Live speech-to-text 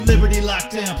Liberty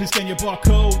lockdown, please scan your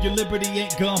barcode. Your liberty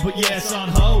ain't gone, but yeah, it's on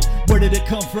hold. Where did it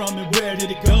come from and where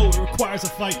did it go? It requires a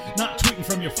fight, not tweeting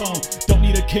from your phone. Don't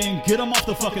need a king, get him off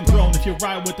the fucking throne. If you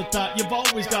ride with the thought, you've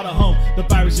always got a home. The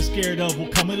virus you're scared of will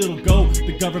come and it'll go.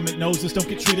 The government knows this, don't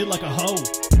get treated like a hoe.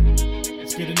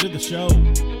 Let's get into the show.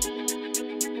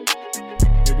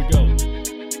 Here we go.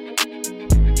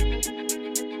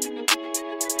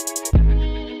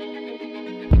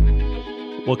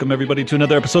 Welcome, everybody, to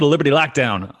another episode of Liberty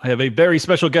Lockdown. I have a very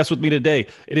special guest with me today.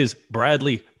 It is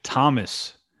Bradley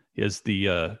Thomas. He is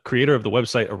the creator of the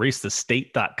website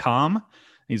erasethestate.com.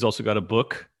 He's also got a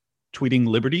book, Tweeting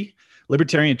Liberty,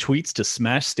 Libertarian Tweets to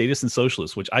Smash Statists and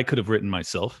Socialists, which I could have written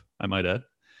myself, I might add.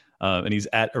 And he's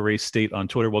at Erase State on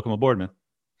Twitter. Welcome aboard, man.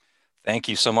 Thank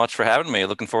you so much for having me.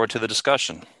 Looking forward to the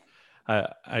discussion.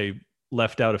 I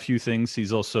left out a few things.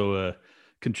 He's also a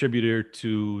contributor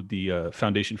to the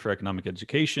Foundation for Economic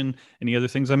Education. Any other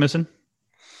things I'm missing?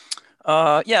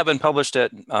 Yeah, I've been published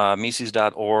at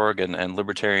Mises.org and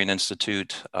Libertarian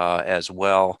Institute as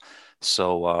well.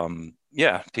 So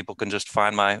yeah, people can just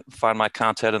find my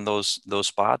content in those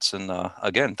spots. And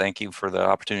again, thank you for the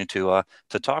opportunity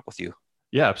to talk with you.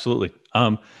 Yeah, absolutely.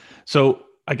 So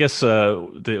I guess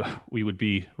we would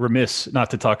be remiss not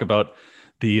to talk about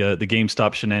the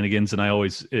GameStop shenanigans, and I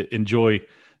always enjoy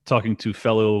talking to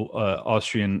fellow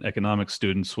Austrian economics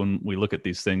students when we look at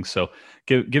these things. So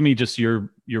give me just your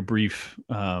brief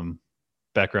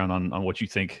background on what you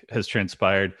think has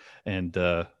transpired and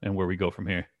where we go from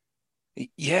here.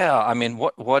 Yeah, I mean,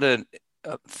 what a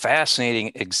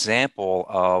fascinating example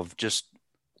of just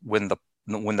when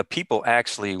the people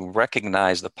actually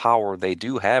recognize the power they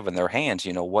do have in their hands,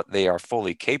 you know, what they are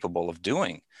fully capable of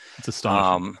doing. It's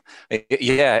astonishing.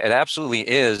 Yeah, it absolutely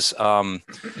is. I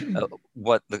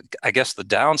guess the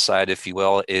downside, if you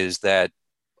will, is that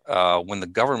when the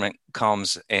government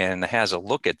comes and has a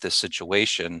look at this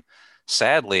situation,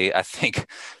 sadly, I think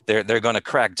they're going to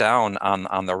crack down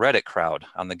on the Reddit crowd,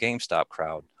 on the GameStop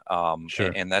crowd.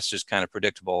 Sure. And that's just kind of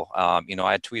predictable. You know,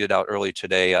 I tweeted out earlier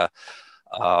today,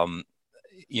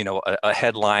 you know, a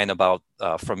headline about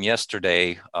from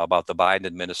yesterday about the Biden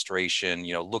administration,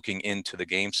 you know, looking into the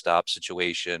GameStop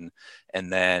situation.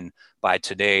 And then by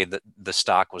today, the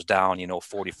stock was down, you know,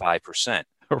 45%.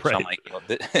 Right. So I'm like,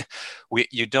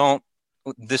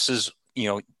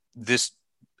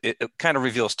 it kind of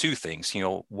reveals two things, you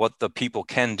know, what the people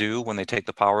can do when they take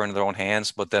the power into their own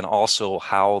hands, but then also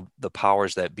how the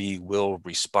powers that be will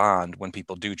respond when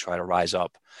people do try to rise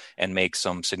up and make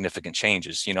some significant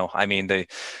changes. You know, I mean,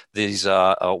 these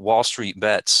Wall Street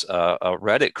Bets,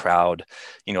 Reddit crowd,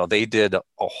 you know, they did a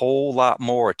whole lot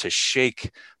more to shake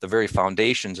the very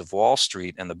foundations of Wall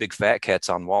Street and the big fat cats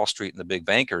on Wall Street and the big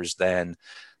bankers than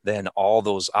all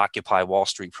those Occupy Wall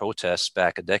Street protests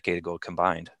back a decade ago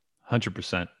combined.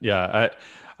 100%. Yeah.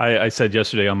 I said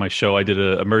yesterday on my show, I did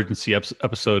an emergency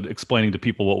episode explaining to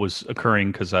people what was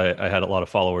occurring because I had a lot of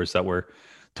followers that were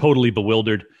totally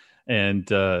bewildered.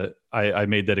 And I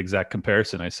made that exact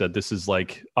comparison. I said, this is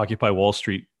like Occupy Wall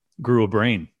Street grew a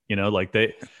brain, you know, like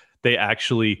they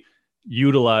actually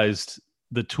utilized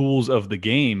the tools of the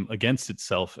game against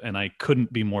itself. And I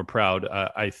couldn't be more proud.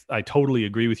 I totally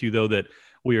agree with you, though, that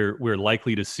we're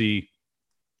likely to see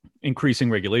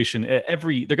increasing regulation. They're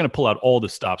going to pull out all the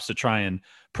stops to try and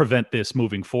prevent this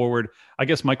moving forward. I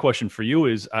guess my question for you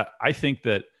is, I think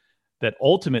that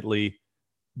ultimately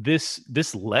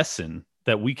this lesson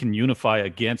that we can unify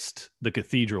against the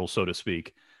cathedral, so to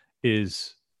speak,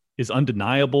 is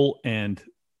undeniable and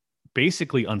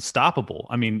basically unstoppable.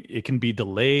 I mean, it can be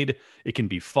delayed, it can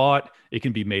be fought, it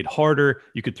can be made harder.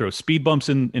 You could throw speed bumps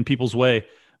in people's way,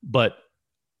 but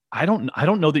I don't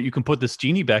know that you can put this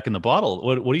genie back in the bottle.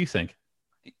 What do you think?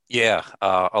 Yeah,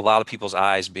 a lot of people's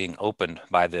eyes being opened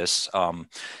by this,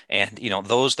 and you know,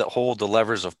 those that hold the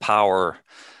levers of power,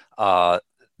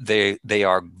 they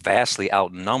are vastly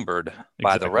outnumbered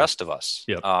by the rest of us.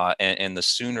 Yep. And the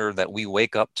sooner that we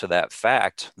wake up to that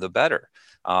fact, the better.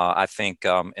 I think,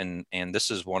 and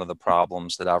this is one of the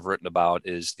problems that I've written about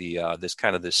is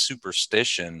this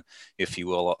superstition, if you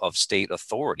will, of state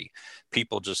authority.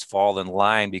 People just fall in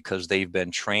line because they've been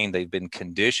trained, they've been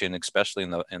conditioned,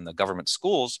 especially in the government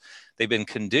schools. They've been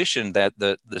conditioned that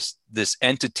this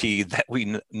entity that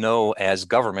we know as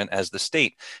government, as the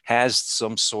state, has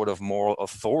some sort of moral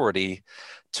authority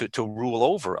to rule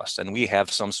over us, and we have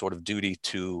some sort of duty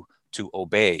to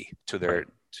obey to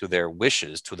their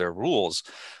wishes, to their rules.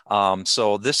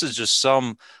 So this is just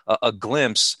a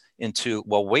glimpse into,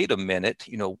 well, wait a minute,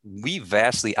 you know, we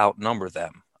vastly outnumber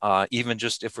them. even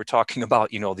just if we're talking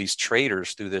about, these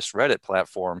traders through this Reddit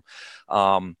platform,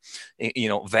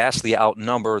 vastly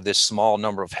outnumber this small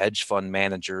number of hedge fund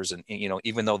managers. And,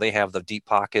 even though they have the deep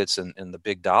pockets and the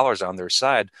big dollars on their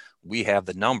side, we have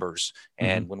the numbers.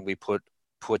 And when we put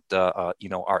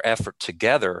our effort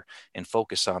together and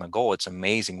focus on a goal, it's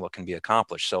amazing what can be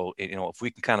accomplished. So, if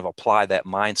we can kind of apply that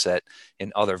mindset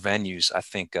in other venues, I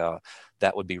think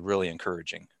that would be really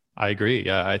encouraging. I agree.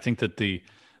 Yeah, I think that the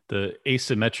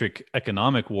asymmetric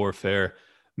economic warfare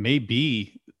may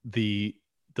be the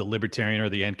libertarian or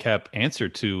the ANCAP answer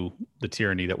to the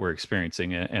tyranny that we're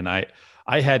experiencing. And I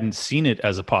hadn't seen it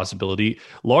as a possibility,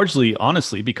 largely,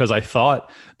 honestly, because I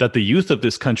thought that the youth of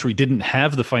this country didn't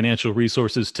have the financial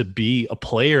resources to be a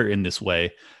player in this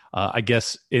way. I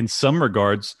guess in some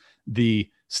regards,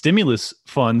 the stimulus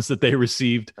funds that they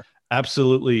received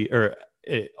absolutely or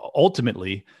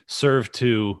ultimately serve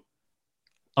to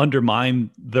undermine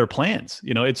their plans.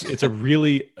 It's a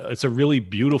really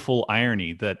beautiful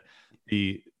irony that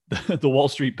the Wall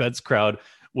Street Bets crowd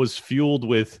was fueled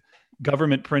with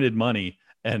government printed money,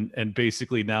 and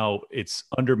basically now it's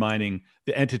undermining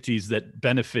the entities that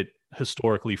benefit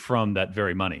historically from that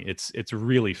very money. It's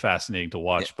really fascinating to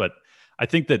watch. Yeah. But I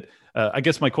think that I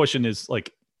guess my question is,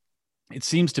 like, it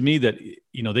seems to me that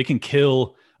they can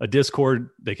kill a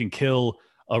Discord, they can kill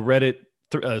a Reddit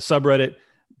subreddit,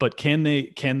 but can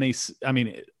they? I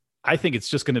mean, I think it's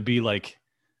just going to be like,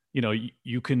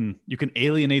 you can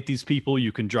alienate these people,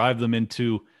 you can drive them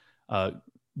into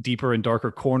deeper and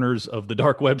darker corners of the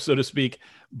dark web, so to speak.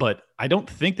 But I don't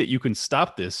think that you can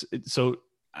stop this. So,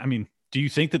 I mean, do you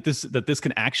think that this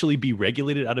can actually be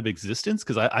regulated out of existence?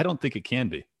 Because I don't think it can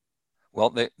be.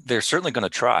 Well, they're certainly going to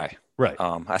try. Right.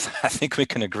 I think we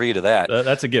can agree to that.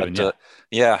 That's a given. But,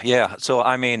 yeah. So,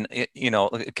 I mean,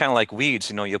 kind of like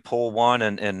weeds, you pull one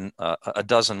and a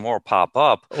dozen more pop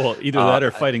up. Well, either that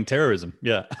or fighting terrorism.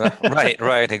 Yeah.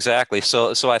 Right. Exactly.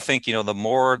 So I think, the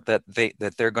more that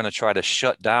they're going to try to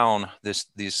shut down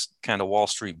these kind of Wall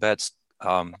Street Bets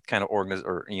kind of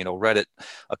Reddit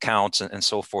accounts and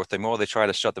so forth, the more they try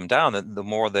to shut them down, the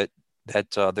more that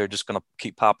they're just going to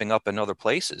keep popping up in other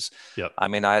places. Yep. I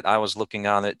mean, I was looking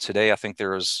on it today. I think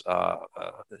there was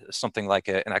something like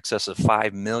in excess of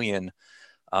 5 million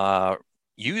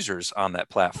users on that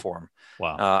platform.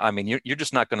 Wow. I mean, you're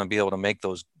just not going to be able to make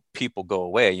those people go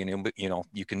away. You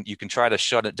can try to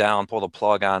shut it down, pull the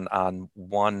plug on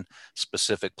one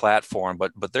specific platform,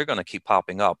 but they're going to keep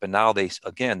popping up. And now they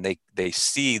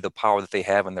see the power that they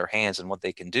have in their hands and what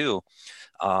they can do.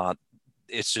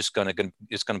 It's just going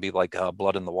to be like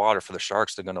blood in the water for the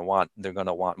sharks. They're going to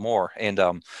want more.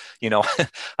 And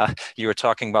you were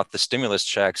talking about the stimulus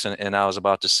checks, and I was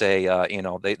about to say,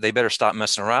 they better stop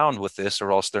messing around with this,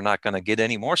 or else they're not going to get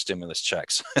any more stimulus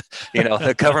checks.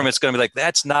 The government's going to be like,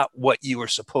 that's not what you were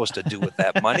supposed to do with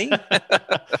that money.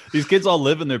 These kids all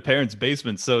live in their parents'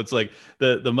 basements, so it's like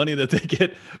the money that they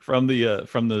get from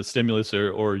the stimulus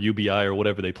or UBI or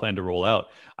whatever they plan to roll out,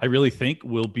 I really think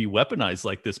will be weaponized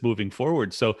like this moving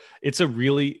forward. So it's a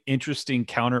really interesting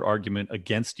counter argument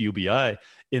against UBI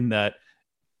in that,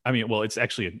 I mean, well, it's an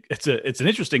interesting it's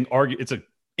an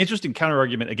interesting counter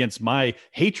argument against my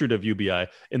hatred of UBI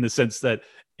in the sense that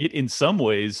it in some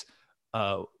ways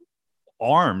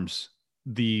arms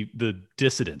the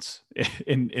dissidents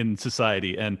in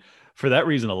society. And for that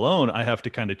reason alone, I have to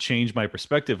kind of change my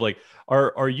perspective. Like,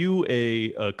 are you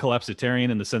a collapsitarian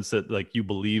in the sense that, like, you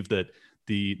believe that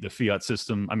the fiat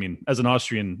system, I mean, as an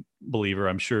Austrian believer,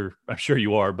 I'm sure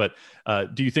you are, but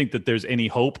do you think that there's any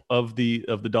hope of the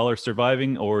dollar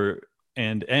surviving, or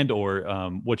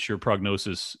what's your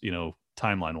prognosis,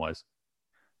 timeline wise?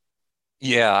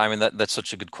 Yeah, I mean, that's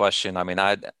such a good question. I mean,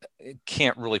 I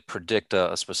can't really predict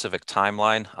a specific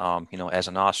timeline. As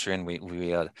an Austrian, we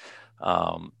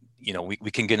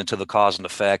can get into the cause and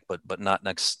effect, but not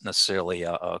necessarily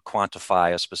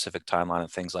quantify a specific timeline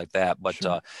and things like that. But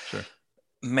sure.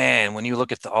 Man, when you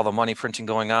look at all the money printing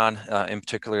going on, in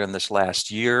particular in this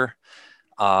last year,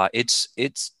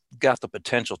 it's got the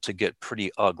potential to get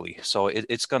pretty ugly. So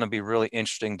it's going to be really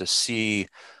interesting to see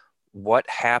what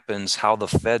happens, how the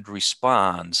Fed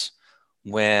responds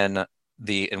when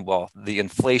the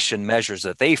inflation measures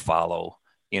that they follow,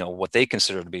 what they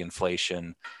consider to be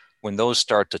inflation, when those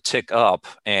start to tick up.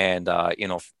 And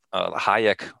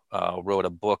Hayek wrote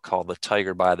a book called The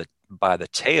Tiger by the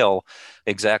Tail,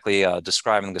 exactly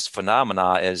describing this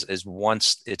phenomena as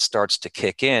once it starts to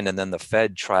kick in and then the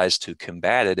Fed tries to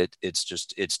combat it,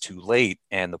 it's too late,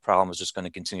 and the problem is just going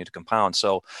to continue to compound.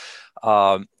 So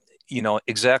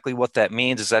exactly what that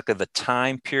means, exactly the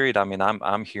time period. I mean,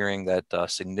 I'm hearing that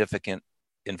significant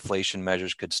inflation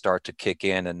measures could start to kick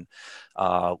in and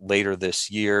later this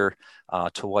year.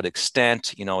 To what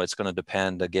extent, it's going to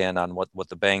depend again on what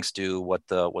the banks do, what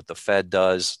the Fed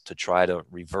does to try to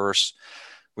reverse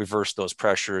those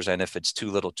pressures, and if it's too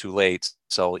little too late.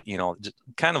 So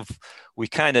we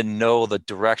kind of know the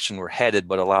direction we're headed,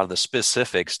 but a lot of the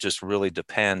specifics just really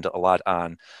depend a lot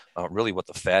on really what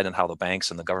the Fed and how the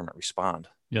banks and the government respond.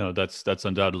 That's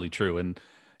undoubtedly true. And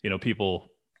people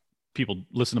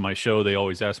listen to my show, they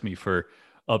always ask me for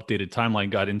updated timeline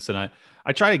guidance, and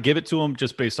I try to give it to them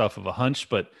just based off of a hunch,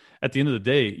 but at the end of the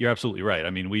day, you're absolutely right. I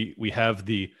mean, we have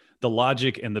the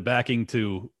logic and the backing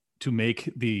to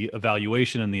make the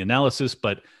evaluation and the analysis,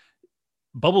 but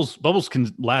bubbles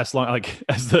can last long. Like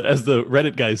as the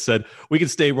Reddit guys said, we can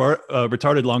stay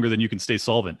retarded longer than you can stay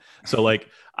solvent. So like,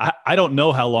 I don't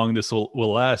know how long this will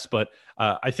last, but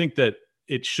I think that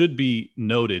it should be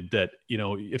noted that,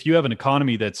 if you have an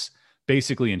economy that's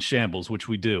basically in shambles, which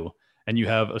we do, and you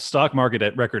have a stock market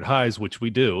at record highs, which we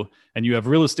do, and you have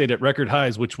real estate at record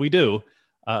highs, which we do,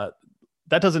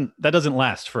 that doesn't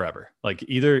last forever. Like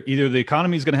either the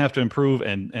economy is going to have to improve,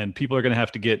 and people are going to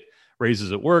have to get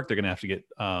raises at work. They're going to have to get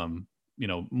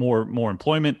more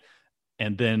employment,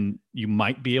 and then you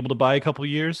might be able to buy a couple of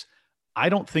years. I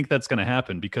don't think that's going to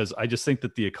happen, because I just think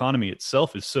that the economy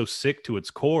itself is so sick to its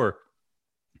core.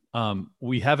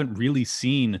 We haven't really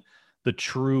seen the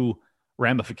true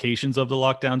ramifications of the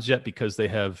lockdowns yet, because they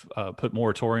have put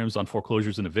moratoriums on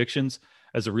foreclosures and evictions.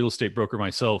 As a real estate broker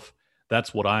myself,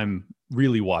 that's what I'm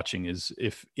really watching, is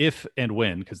if and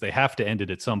when, because they have to end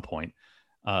it at some point,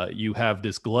 you have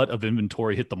this glut of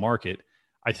inventory hit the market.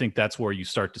 I think that's where you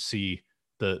start to see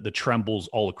the trembles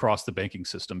all across the banking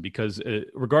system, because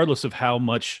regardless of how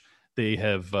much they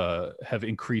have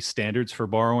increased standards for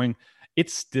borrowing,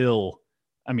 it's still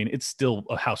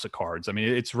a house of cards. I mean,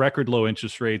 it's record low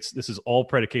interest rates. This is all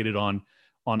predicated on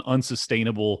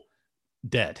unsustainable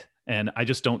debt. And I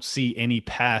just don't see any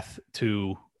path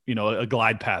to, a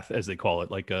glide path, as they call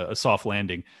it, like a soft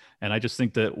landing. And I just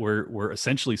think that we're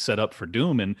essentially set up for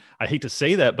doom. And I hate to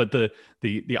say that, but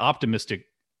the optimistic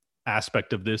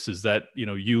aspect of this is that,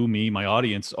 you, me, my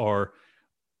audience are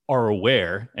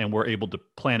aware, and we're able to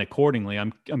plan accordingly.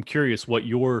 I'm curious what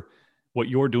you're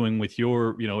doing with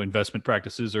your, investment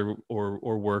practices or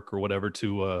work or whatever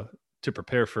to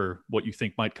prepare for what you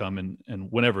think might come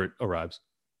and whenever it arrives.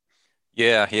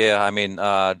 Yeah. I mean,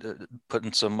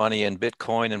 putting some money in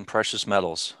Bitcoin and precious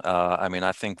metals.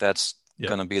 I think that's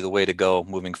going to be the way to go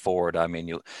moving forward. I mean,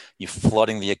 you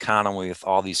flooding the economy with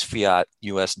all these fiat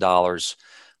U.S. dollars.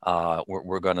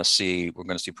 We're going to see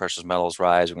precious metals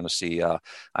rise. We're going to see.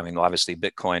 Obviously,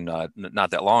 Bitcoin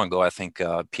not that long ago, I think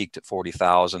peaked at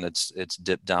 40,000. It's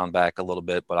dipped down back a little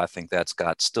bit, but I think that's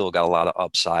still got a lot of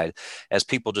upside as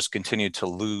people just continue to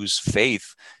lose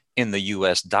faith in the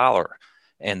U.S. dollar.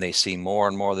 And they see more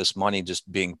and more of this money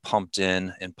just being pumped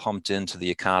into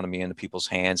the economy, into people's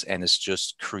hands, and it's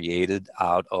just created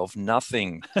out of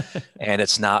nothing. And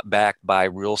it's not backed by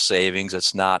real savings.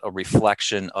 It's not a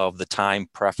reflection of the time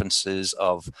preferences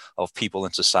of people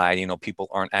in society. People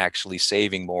aren't actually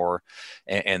saving more,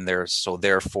 and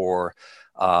therefore,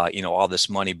 all this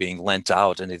money being lent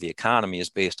out into the economy is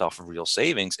based off of real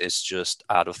savings. It's just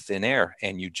out of thin air,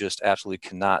 and you just absolutely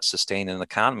cannot sustain an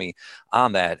economy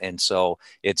on that. And so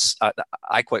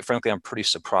I quite frankly, I'm pretty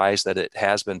surprised that it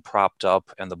has been propped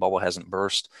up and the bubble hasn't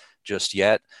burst just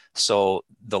yet. So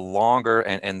the longer,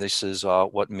 and this is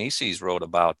what Mises wrote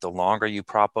about, the longer you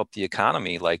prop up the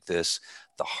economy like this,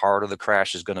 the harder the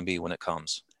crash is going to be when it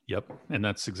comes. Yep. And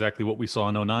that's exactly what we saw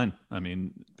in '09. I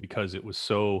mean, because it was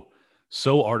so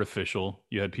artificial.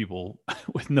 You had people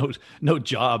with no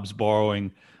jobs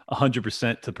borrowing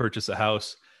 100% to purchase a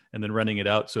house and then renting it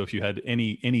out. So if you had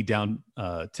any down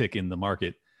tick in the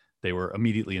market, they were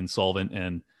immediately insolvent.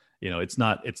 And it's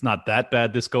not that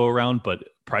bad this go around, but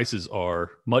prices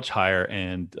are much higher,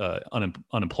 and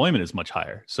unemployment is much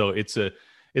higher. So it's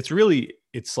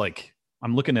like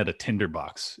I'm looking at a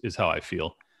tinderbox is how I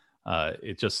feel.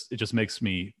 It just makes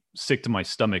me sick to my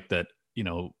stomach that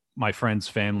my friends,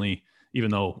 family, even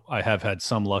though I have had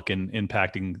some luck in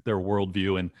impacting their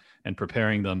worldview and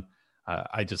preparing them,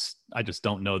 I just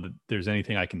don't know that there's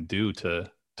anything I can do to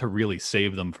really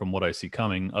save them from what I see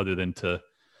coming, other than to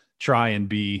try and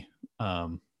be,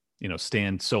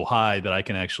 stand so high that I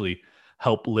can actually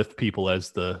help lift people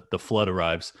as the flood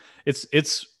arrives. It's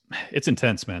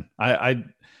intense, man.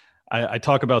 I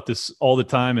talk about this all the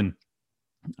time, and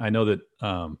I know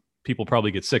that people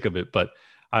probably get sick of it, but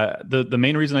the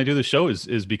main reason I do the show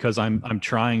is because I'm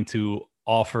trying to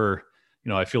offer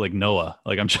I feel like Noah.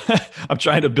 Like I'm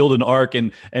trying to build an ark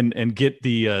and get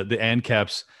the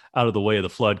ANCAPs out of the way of the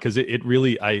flood, because it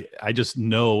really, I just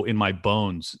know in my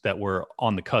bones that we're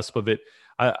on the cusp of it.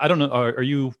 I don't know. Are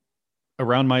you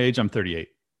around my age? I'm 38.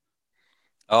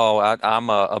 Oh, I'm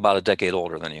about a decade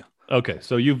older than you. Okay,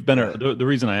 so you've been the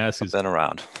reason I ask is been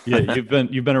around. Yeah, you've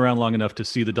been around long enough to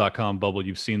see the .com bubble.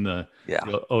 You've seen the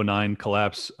 '09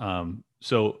 collapse.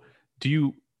 So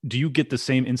do you get the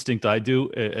same instinct I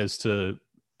do as to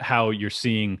how you're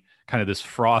seeing kind of this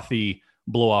frothy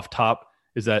blow off top?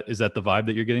 Is that the vibe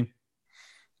that you're getting?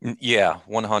 Yeah,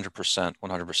 100%,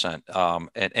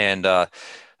 100%.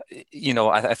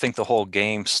 I think the whole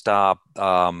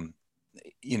GameStop,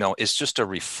 is just a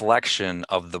reflection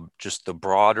of the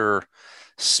broader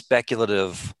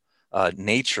speculative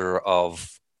nature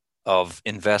of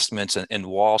investments in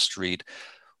Wall Street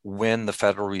when the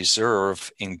Federal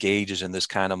Reserve engages in this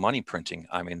kind of money printing.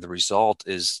 I mean, the result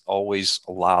is always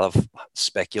a lot of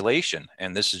speculation,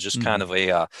 and this is just kind of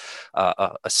a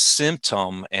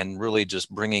symptom, and really just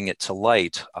bringing it to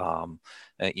light.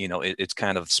 It's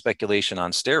kind of speculation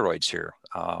on steroids here.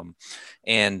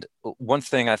 And one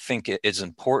thing I think is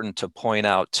important to point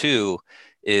out too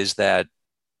is that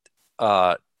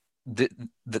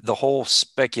the whole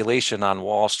speculation on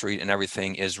Wall Street and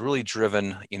everything is really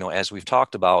driven, as we've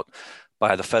talked about,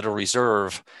 by the Federal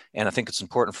Reserve. And I think it's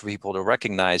important for people to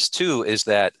recognize too, is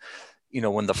that,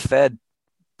 when the Fed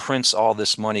prints all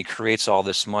this money, creates all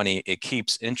this money, it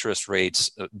keeps interest rates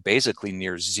basically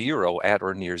near zero, at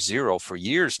or near zero for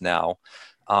years now.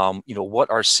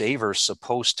 What are savers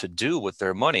supposed to do with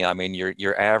their money? I mean,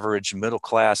 your average middle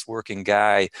class working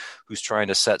guy who's trying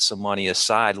to set some money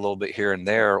aside a little bit here and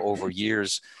there over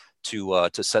years to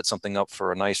set something up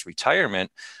for a nice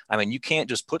retirement. I mean, you can't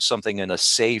just put something in a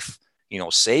safe,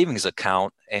 savings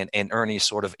account and earn any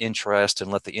sort of interest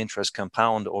and let the interest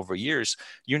compound over years.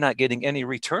 You're not getting any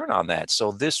return on that.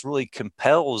 So this really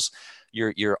compels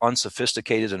your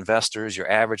unsophisticated investors, your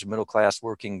average middle class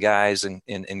working guys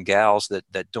and gals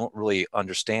that don't really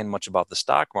understand much about the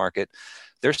stock market.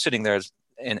 They're sitting there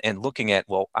and looking at,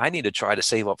 well, I need to try to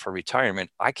save up for retirement.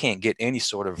 I can't get any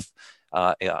sort of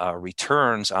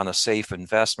returns on a safe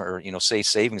investment or safe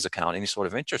savings account, any sort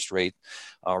of interest rate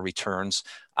returns.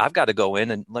 I've got to go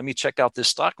in and let me check out this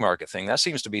stock market thing. That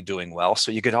seems to be doing well.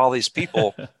 So you get all these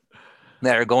people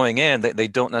that are going in, they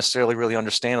don't necessarily really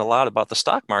understand a lot about the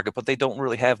stock market, but they don't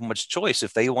really have much choice.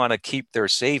 If they want to keep their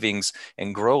savings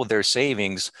and grow their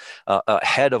savings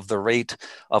ahead of the rate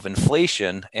of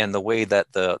inflation and the way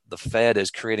that the Fed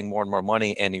is creating more and more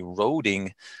money and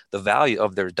eroding the value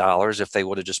of their dollars if they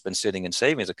would have just been sitting in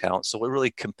savings accounts. So it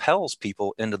really compels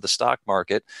people into the stock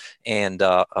market and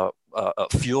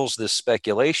fuels this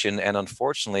speculation. And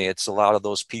unfortunately, it's a lot of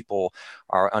those people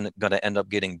are going to end up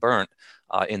getting burnt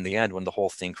in the end when the whole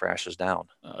thing crashes down.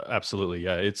 Absolutely.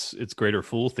 Yeah. It's greater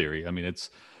fool theory. I mean, it's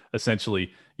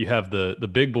essentially, you have the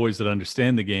big boys that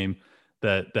understand the game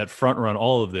that front run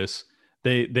all of this.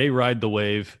 They ride the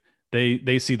wave.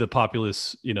 They see the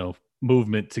populace,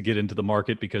 movement to get into the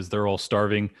market because they're all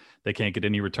starving. They can't get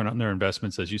any return on their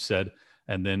investments, as you said.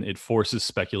 And then it forces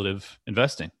speculative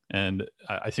investing. And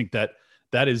I think that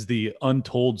is the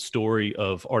untold story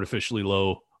of artificially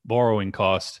low borrowing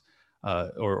cost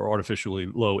or artificially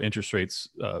low interest rates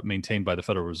maintained by the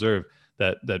Federal Reserve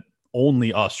that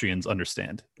only Austrians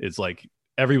understand. It's like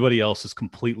everybody else is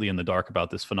completely in the dark about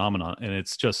this phenomenon. And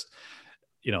it's just,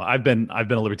 I've been a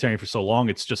libertarian for so long.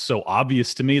 It's just so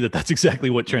obvious to me that that's exactly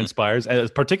what transpires,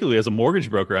 particularly as a mortgage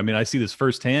broker. I mean, I see this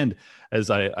firsthand as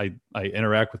I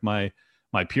interact with my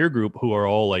peer group who are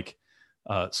all like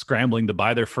scrambling to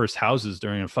buy their first houses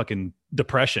during a fucking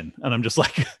depression. And I'm just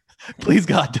like, please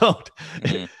God, don't.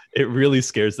 It really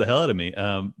scares the hell out of me.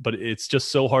 But it's just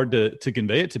so hard to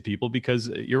convey it to people because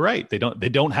you're right. They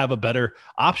don't have a better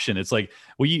option. It's like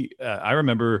I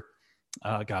remember,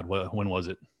 God, when was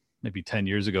it? Maybe 10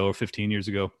 years ago or 15 years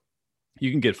ago, you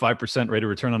can get 5% rate of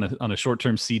return on a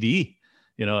short-term CD,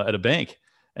 at a bank.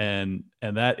 And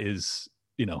that is,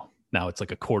 now it's like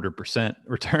 0.25%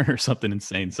 return or something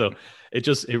insane. So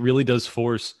it really does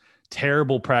force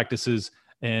terrible practices.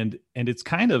 And it's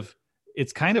kind of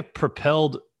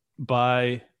propelled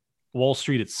by Wall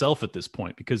Street itself at this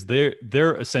point, because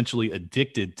they're essentially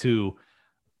addicted to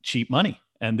cheap money.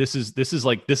 And this is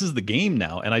the game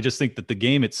now. And I just think that the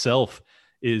game itself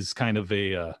is kind of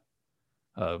a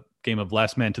game of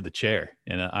last man to the chair.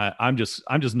 And I'm just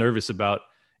nervous about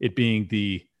it being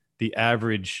the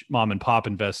average mom and pop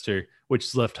investor, which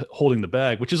is left holding the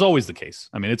bag, which is always the case.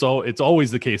 I mean, it's always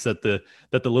the case that the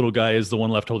little guy is the one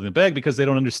left holding the bag because they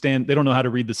don't understand, they don't know how to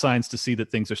read the signs to see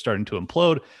that things are starting to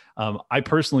implode. I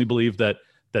personally believe that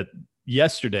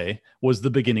yesterday was the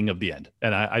beginning of the end.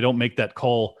 And I don't make that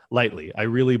call lightly. I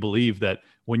really believe that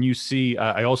when you see,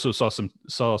 I also saw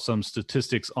some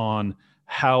statistics on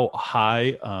how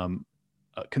high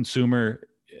consumer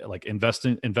like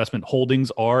investment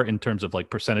holdings are in terms of like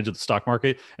percentage of the stock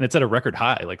market, and it's at a record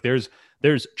high. Like there's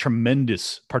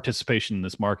tremendous participation in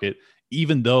this market,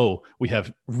 even though we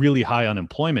have really high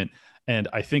unemployment. And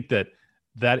I think that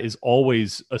is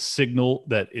always a signal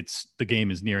that the game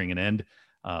is nearing an end.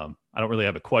 I don't really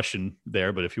have a question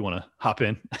there, but if you want to hop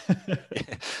in.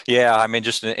 Yeah, I mean,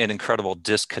 just an incredible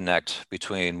disconnect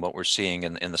between what we're seeing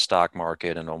in the stock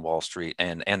market and on Wall Street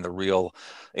and the real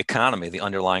economy, the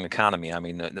underlying economy. I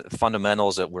mean, the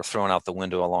fundamentals that were thrown out the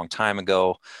window a long time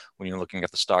ago when you're looking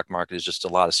at the stock market is just a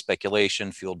lot of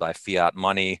speculation fueled by fiat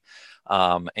money.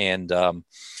 And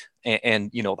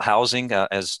you know, housing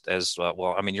as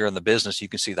well, I mean, you're in the business, you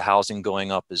can see the housing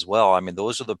going up as well. I mean,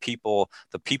 those are the people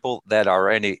that are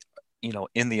in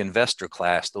the investor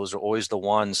class. Those are always the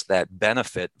ones that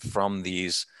benefit from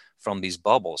these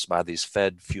bubbles, by these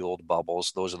Fed fueled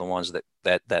bubbles. Those are the ones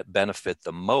that benefit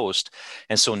the most.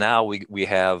 And so now we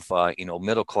have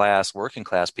middle class, working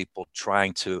class people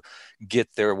trying to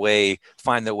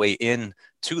find their way in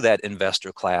to that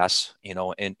investor class,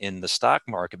 in the stock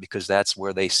market, because that's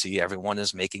where they see everyone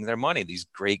is making their money, these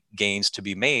great gains to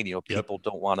be made. People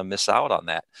don't want to miss out on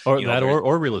that.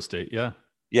 Or real estate. Yeah.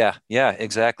 Yeah,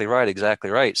 exactly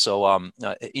right. So,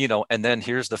 and then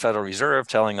here's the Federal Reserve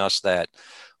telling us that,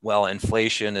 well,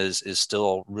 inflation is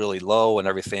still really low and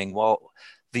everything. Well,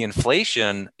 the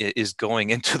inflation is going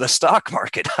into the stock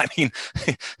market. I mean,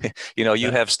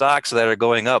 you have stocks that are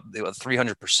going up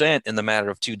 300% in the matter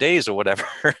of 2 days or whatever.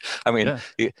 I mean,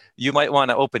 you might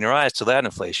want to open your eyes to that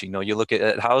inflation. You look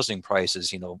at housing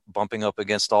prices, bumping up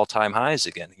against all-time highs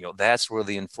again. That's where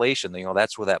the inflation,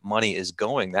 that's where that money is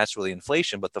going. That's where the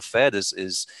inflation. But the Fed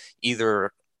is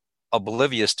either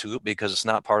oblivious to it because it's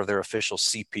not part of their official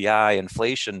CPI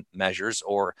inflation measures,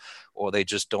 or they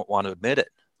just don't want to admit it.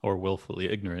 Or willfully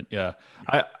ignorant. Yeah.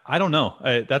 I don't know.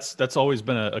 That's always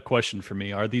been a question for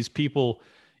me. Are these people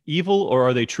evil, or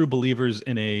are they true believers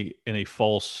in a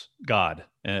false God,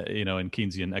 in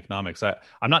Keynesian economics?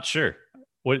 I'm not sure.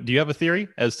 What do you have a theory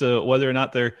as to whether or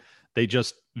not they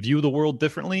just view the world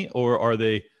differently, or are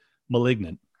they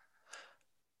malignant?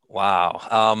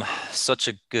 Wow. Such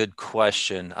a good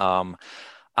question.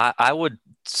 I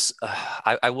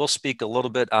will speak a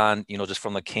little bit on, just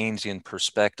from a Keynesian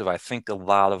perspective. I think a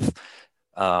lot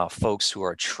of folks who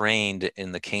are trained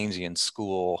in the Keynesian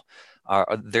school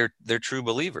they're true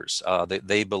believers.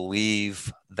 They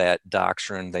believe that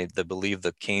doctrine. They believe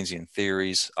the Keynesian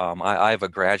theories. I have a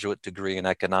graduate degree in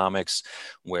economics,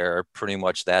 where pretty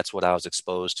much that's what I was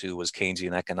exposed to, was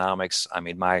Keynesian economics. I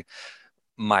mean,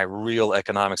 my real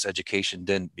economics education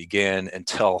didn't begin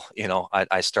until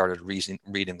I started reading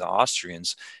the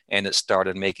Austrians, and it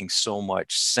started making so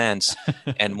much sense.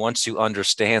 And once you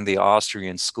understand the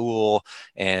Austrian school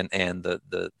and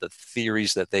the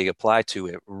theories that they apply to,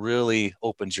 it really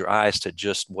opens your eyes to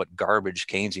just what garbage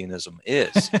Keynesianism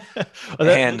is.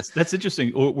 That's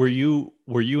interesting. Were you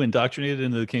indoctrinated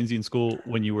into the Keynesian school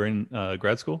when you were in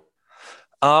grad school?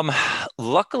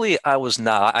 Luckily I was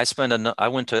not. I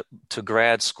went to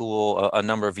grad school a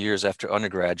number of years after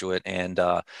undergraduate, and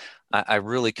I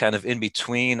really kind of in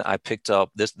between, I picked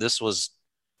up this was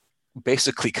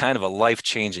basically kind of a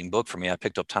life-changing book for me. I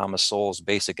picked up Thomas Sowell's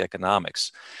Basic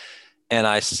Economics, and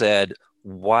I said,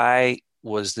 why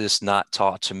was this not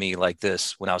taught to me like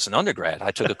this when I was an undergrad?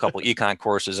 I took a couple econ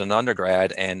courses in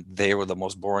undergrad, and they were the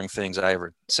most boring things I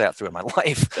ever sat through in my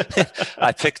life.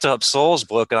 I picked up Sowell's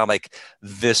book, and I'm like,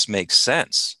 this makes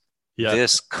sense. Yeah.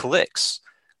 This clicks.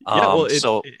 Yeah,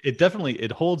 well, it definitely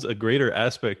holds a greater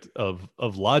aspect of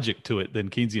logic to it than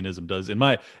Keynesianism does, in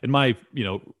my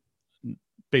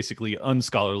basically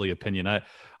unscholarly opinion.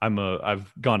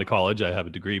 I've gone to college, I have a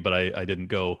degree, but I didn't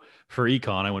go for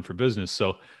econ. I went for business.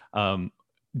 So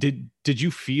did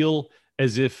you feel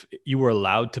as if you were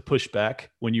allowed to push back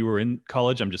when you were in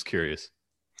college? I'm just curious.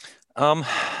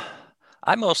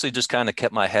 I mostly just kind of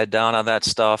kept my head down on that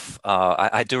stuff.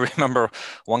 I do remember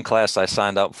one class I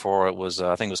signed up for. It was,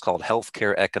 I think it was called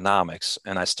Healthcare Economics.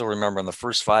 And I still remember in the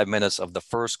first 5 minutes of the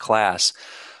first class,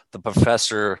 the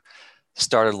professor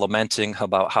started lamenting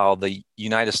about how the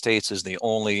United States is the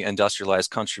only industrialized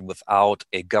country without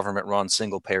a government-run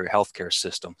single-payer healthcare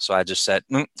system. So I just said,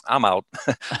 I'm out.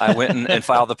 I went and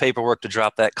filed the paperwork to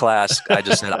drop that class. I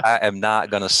just said, I am not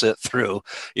going to sit through,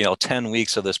 10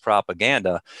 weeks of this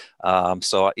propaganda.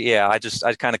 So yeah,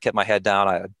 I kind of kept my head down.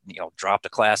 I, dropped a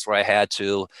class where I had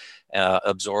to,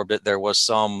 absorbed it. There was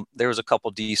a couple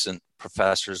decent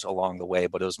professors along the way,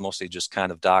 but it was mostly just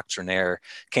kind of doctrinaire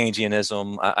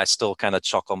Keynesianism. I still kind of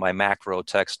chuckle. My macro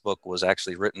textbook was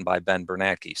actually written by Ben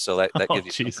Bernanke. So that Oh, gives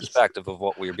you some Jesus. perspective of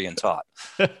what we were being taught.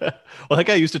 Well, that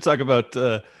guy used to talk about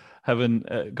having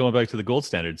going back to the gold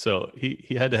standard. So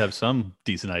he had to have some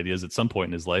decent ideas at some point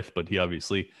in his life, but he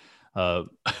obviously uh,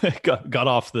 got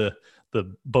off the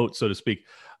boat, so to speak.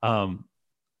 Um,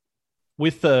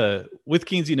 with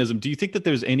Keynesianism, do you think that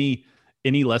there's any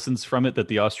lessons from it that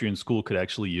the Austrian school could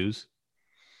actually use?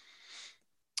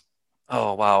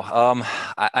 Oh wow!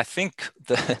 I think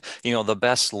the the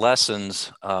best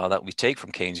lessons that we take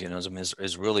from Keynesianism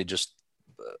is really just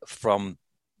from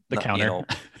The counter.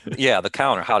 yeah, the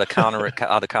counter, how to counter it,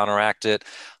 how to counteract it.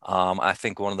 I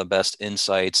think one of the best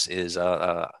insights is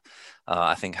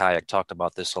I think Hayek talked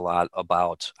about this a lot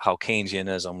about how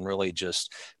Keynesianism really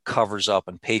just covers up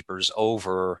and papers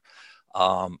over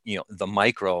the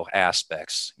micro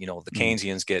aspects. The Mm,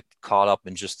 Keynesians get caught up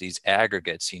in just these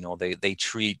aggregates. They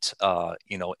treat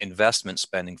investment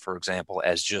spending, for example,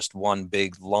 as just one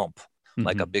big lump,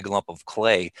 like a mhm. big lump of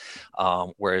clay,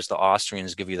 whereas the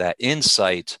Austrians give you that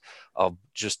insight of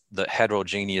just the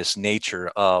heterogeneous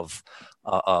nature of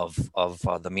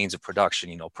the means of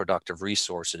production, productive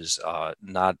resources,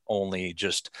 not only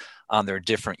just on their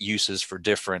different uses for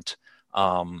different,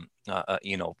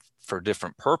 for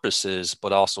different purposes,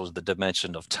 but also the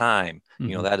dimension of time.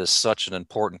 Mhm. That is such an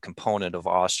important component of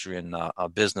Austrian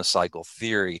business cycle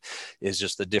theory, is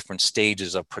just the different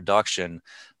stages of production,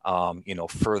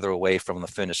 further away from the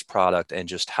finished product, and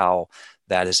just how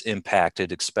that is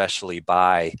impacted, especially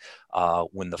by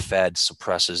when the Fed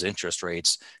suppresses interest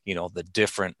rates, the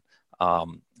different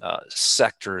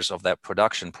sectors of that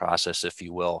production process, if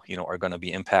you will, are going to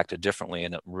be impacted differently.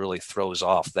 And it really throws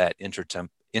off that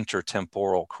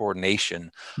intertemporal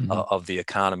coordination Mhm. of the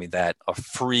economy that a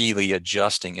freely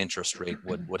adjusting interest rate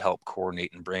would help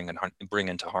coordinate and bring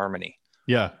into harmony.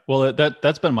 Yeah, well,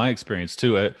 that's been my experience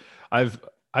too. I've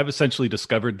I've essentially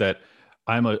discovered that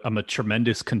I'm a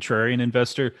tremendous contrarian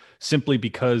investor simply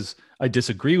because I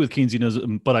disagree with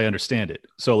Keynesianism, but I understand it.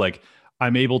 So like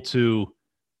I'm able to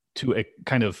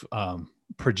kind of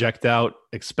project out,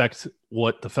 expect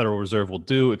what the Federal Reserve will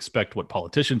do, expect what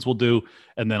politicians will do,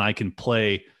 and then I can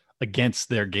play against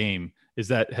their game. Has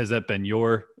that been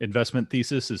your investment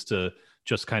thesis? Is to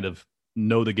just kind of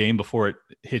know the game before it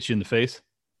hits you in the face?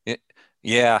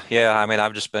 Yeah, yeah. I mean,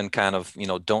 I've just been kind of,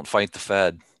 don't fight the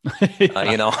Fed.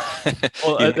 Yeah. You know,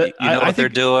 Well, you know I what they're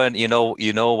think. doing. You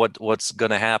know what's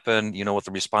going to happen. You know what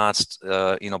the response,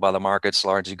 by the market's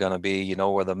largely going to be. You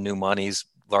know where the new money's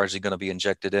largely going to be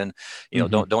injected in.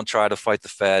 Mhm. Don't try to fight the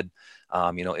Fed.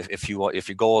 If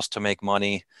your goal is to make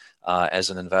money as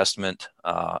an investment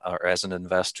or as an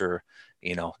investor,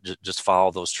 just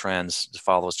follow those trends. Just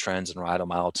follow those trends and ride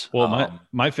them out. Well,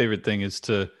 my favorite thing is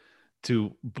to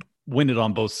win it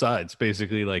on both sides.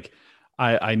 Basically, like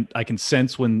I can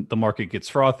sense when the market gets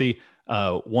frothy.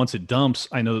 Once it dumps,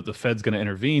 I know that the Fed's going to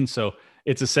intervene. So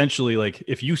it's essentially like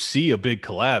if you see a big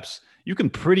collapse, you can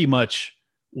pretty much,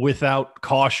 without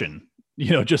caution,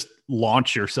 just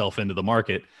launch yourself into the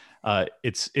market.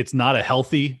 It's not a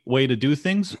healthy way to do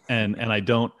things, and I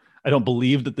don't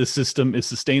believe that this system is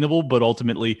sustainable, but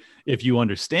ultimately, if you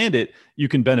understand it, you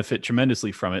can benefit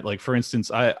tremendously from it. Like, for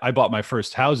instance, I bought my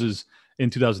first houses in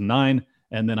 2009,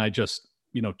 and then I just,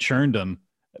 churned them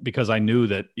because I knew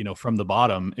that, from the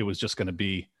bottom, it was just going to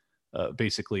be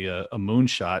basically a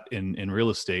moonshot in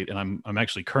real estate. And I'm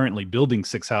actually currently building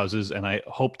 6 houses, and I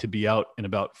hope to be out in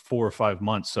about 4 or 5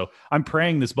 months. So I'm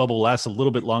praying this bubble lasts a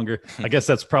little bit longer. I guess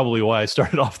that's probably why I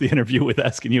started off the interview with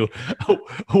asking you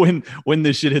when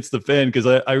this shit hits the fan, because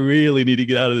I really need to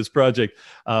get out of this project.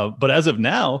 But as of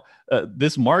now,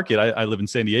 this market, I live in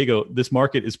San Diego. This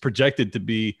market is projected to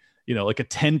be, like a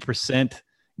 10%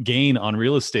 gain on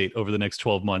real estate over the next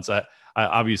 12 months.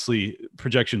 Obviously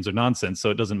projections are nonsense, so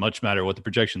it doesn't much matter what the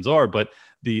projections are, but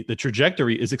the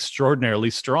trajectory is extraordinarily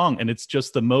strong, and it's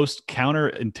just the most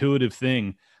counterintuitive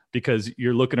thing, because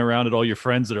you're looking around at all your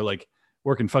friends that are like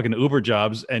working fucking Uber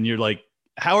jobs, and you're like,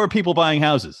 how are people buying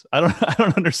houses? I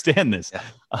don't understand this.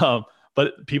 Yeah.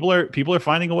 But people are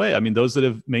finding a way. I mean, those that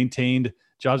have maintained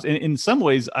jobs, in some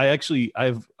ways,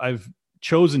 I've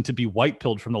chosen to be white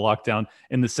pilled from the lockdown,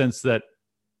 in the sense that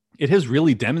it has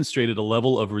really demonstrated a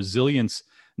level of resilience,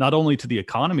 not only to the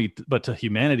economy, but to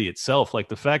humanity itself. Like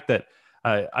the fact that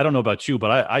I don't know about you,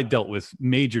 but I dealt with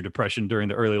major depression during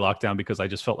the early lockdown because I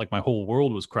just felt like my whole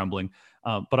world was crumbling.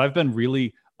 But I've been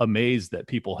really amazed that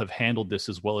people have handled this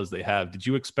as well as they have. Did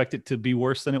you expect it to be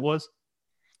worse than it was?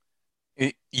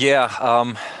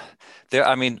 Yeah. There.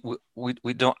 I mean,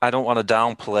 we don't. I don't want to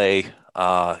downplay.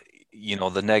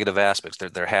 the negative aspects.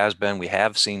 We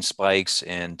have seen spikes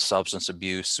in substance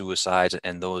abuse, suicides,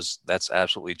 and that's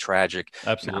absolutely tragic.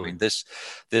 I Absolutely. mean,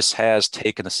 this has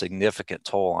taken a significant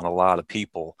toll on a lot of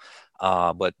people.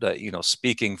 But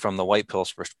speaking from the white pill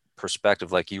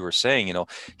perspective, like you were saying,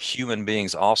 human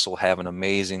beings also have an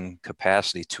amazing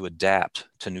capacity to adapt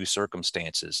to new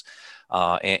circumstances.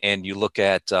 And you look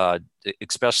at,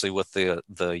 especially with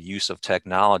the use of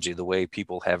technology, the way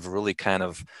people have really kind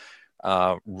of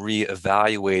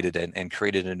reevaluated and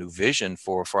created a new vision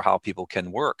for how people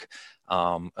can work.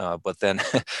 But then,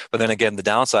 but then again, the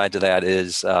downside to that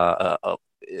is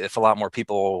if a lot more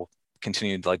people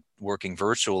continued like working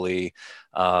virtually,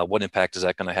 what impact is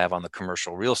that going to have on the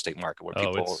commercial real estate market where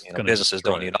people, businesses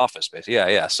don't need office space?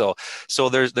 Yeah. So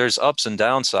there's ups and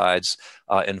downsides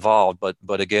involved,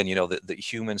 but again, the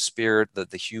human spirit,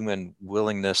 the human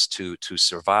willingness to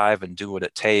survive and do what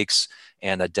it takes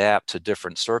and adapt to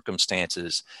different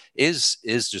circumstances is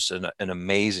just an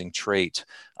amazing trait.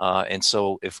 And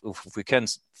so if we can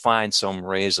find some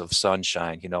rays of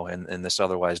sunshine, in this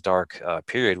otherwise dark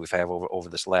period we've had over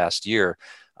this last year,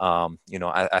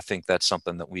 I think that's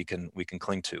something that we can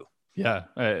cling to. Yeah,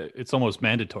 it's almost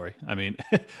mandatory. I mean,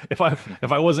 if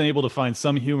I wasn't able to find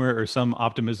some humor or some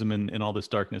optimism in all this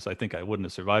darkness, I think I wouldn't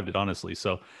have survived it, honestly.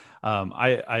 So,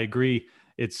 I agree.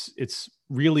 It's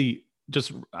really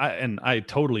just, and I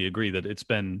totally agree that it's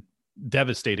been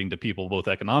devastating to people, both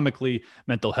economically,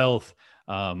 mental health,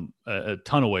 a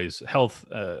ton of ways, health,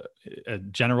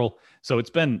 general. So it's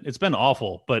been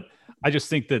awful. But I just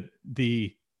think that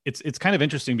it's kind of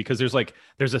interesting because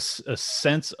there's a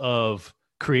sense of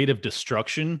creative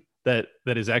destruction that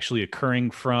is actually occurring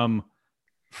from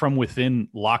within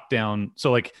lockdown.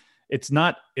 So like it's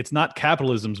not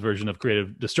capitalism's version of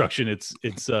creative destruction.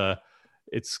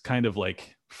 It's kind of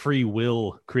like free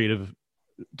will creative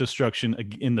destruction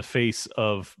in the face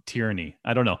of tyranny.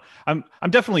 I don't know. I'm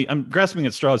grasping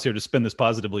at straws here to spin this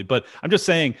positively, but I'm just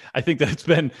saying I think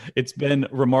that it's been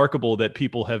remarkable that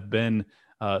people have been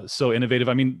so innovative.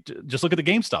 I mean, just look at the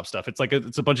GameStop stuff. It's like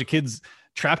it's a bunch of kids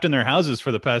trapped in their houses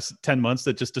for the past 10 months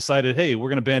that just decided, hey, we're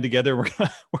going to band together. We're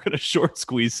going to short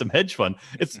squeeze some hedge fund.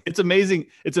 It's amazing.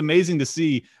 It's amazing to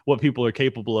see what people are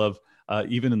capable of,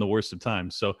 even in the worst of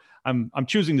times. So I'm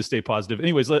choosing to stay positive.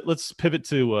 Anyways, let's pivot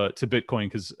to Bitcoin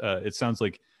because it sounds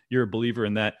like you're a believer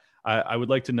in that. I would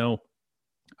like to know.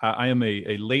 I am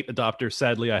a late adopter.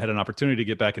 Sadly, I had an opportunity to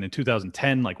get back in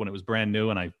 2010, like when it was brand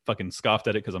new, and I fucking scoffed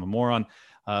at it because I'm a moron.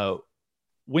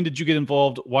 When did you get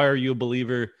involved? Why are you a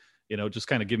believer? Just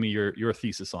kind of give me your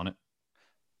thesis on it.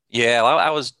 Yeah,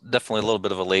 I was definitely a little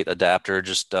bit of a late adapter.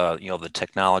 Just the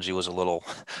technology was a little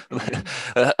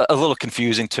a little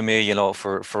confusing to me,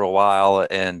 for a while.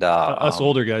 And us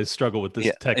older guys struggle with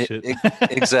this tech shit.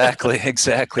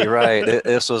 Exactly right.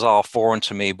 This was all foreign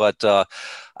to me. But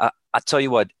I tell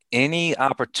you what, any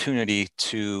opportunity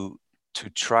to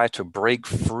try to break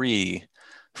free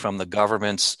from the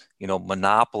government's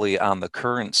monopoly on the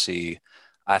currency,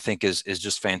 I think is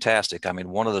just fantastic. I mean,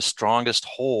 one of the strongest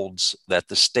holds that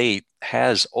the state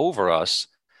has over us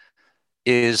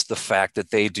is the fact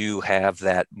that they do have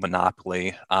that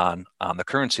monopoly on the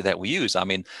currency that we use. I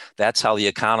mean, that's how the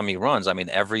economy runs. I mean,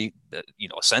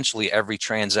 essentially every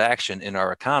transaction in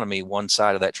our economy, one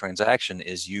side of that transaction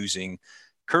is using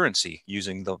currency,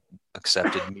 using the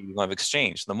accepted medium of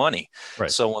exchange, the money. Right.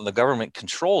 So when the government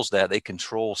controls that, they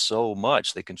control so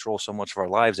much. They control so much of our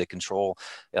lives. They control,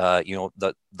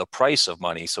 the price of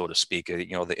money, so to speak.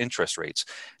 The interest rates,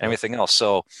 and everything else.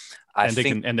 So they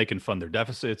can fund their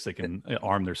deficits. They can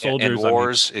arm their soldiers. And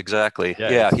wars, exactly.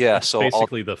 Yeah. It's so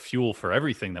basically, the fuel for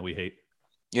everything that we hate.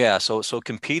 Yeah, so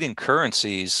competing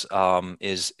currencies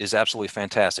is absolutely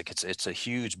fantastic. It's a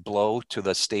huge blow to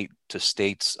the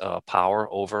state's power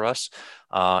over us,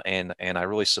 and I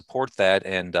really support that.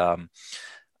 And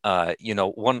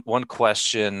one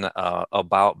question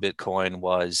about Bitcoin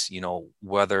was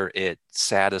whether it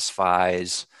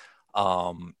satisfies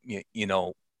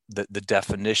the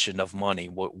definition of money,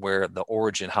 where the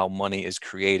origin, how money is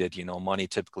created. Money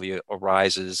typically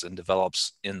arises and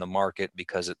develops in the market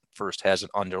because it first has an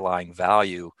underlying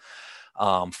value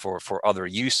for other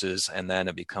uses, and then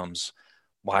it becomes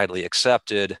widely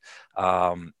accepted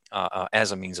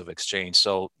as a means of exchange.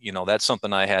 So that's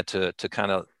something I had to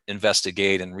kind of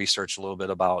investigate and research a little bit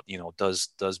about. Does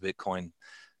Bitcoin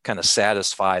kind of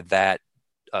satisfy that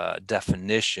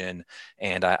definition?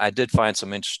 And I did find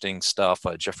some interesting stuff.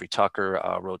 Jeffrey Tucker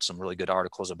wrote some really good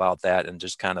articles about that, and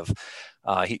just kind of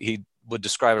he would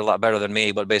describe it a lot better than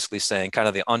me, but basically saying kind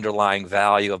of the underlying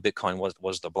value of Bitcoin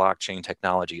was the blockchain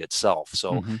technology itself.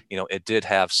 So it did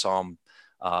have some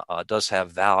does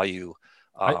have value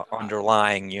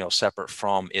underlying, separate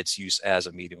from its use as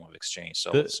a medium of exchange.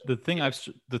 So the thing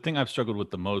I've struggled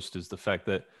with the most is the fact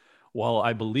that while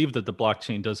I believe that the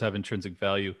blockchain does have intrinsic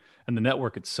value and the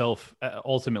network itself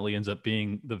ultimately ends up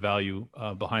being the value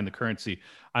behind the currency,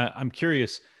 I'm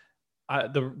curious.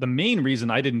 The main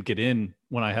reason I didn't get in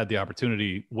when I had the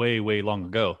opportunity way long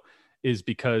ago is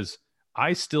because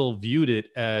I still viewed it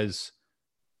as,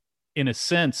 in a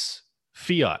sense,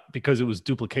 fiat because it was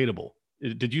duplicatable.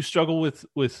 Did you struggle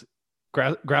with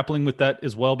grappling with that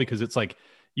as well? Because it's like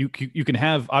you can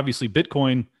have obviously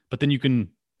Bitcoin, but then you can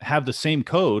have the same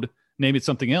code, name it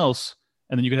something else,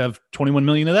 and then you could have 21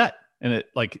 million of that. And it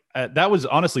like that was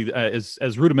honestly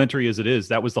as rudimentary as it is,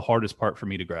 that was the hardest part for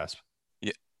me to grasp.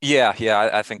 Yeah.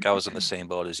 I think I was in the same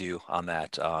boat as you on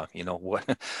that.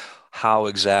 How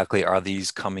exactly are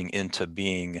these coming into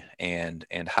being, and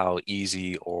how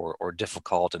easy or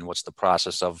difficult, and what's the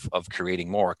process of creating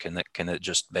more? Can it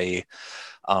just be,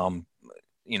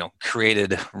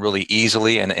 created really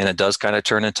easily, and it does kind of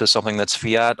turn into something that's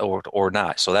fiat, or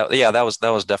not? So that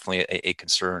was definitely a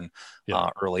concern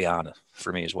early on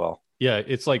for me as well. Yeah,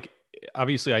 it's like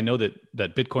obviously I know that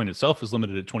Bitcoin itself is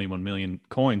limited at 21 million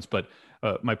coins, but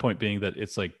my point being that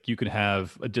it's like you could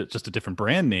have just a different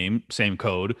brand name, same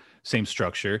code, same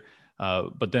structure,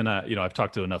 but then I've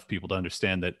talked to enough people to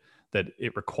understand that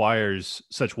it requires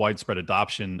such widespread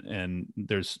adoption, and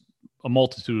there's a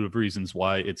multitude of reasons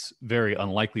why it's very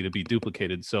unlikely to be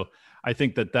duplicated. So I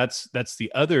think that's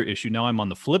the other issue. Now I'm on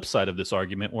the flip side of this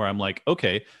argument where I'm like,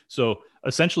 okay, so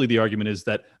essentially the argument is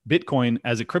that Bitcoin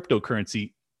as a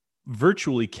cryptocurrency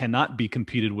virtually cannot be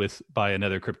competed with by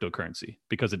another cryptocurrency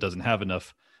because it doesn't have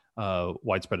enough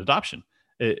widespread adoption.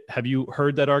 Have you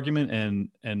heard that argument?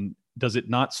 And does it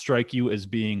not strike you as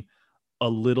being a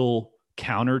little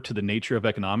counter to the nature of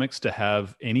economics to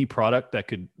have any product that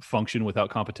could function without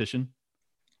competition?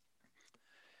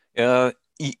 Yeah.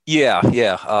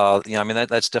 I mean,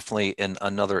 that's definitely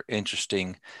another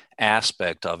interesting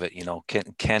aspect of it.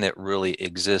 Can it really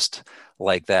exist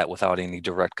like that without any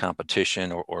direct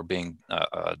competition, or being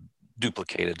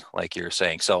duplicated, like you're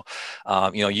saying? So,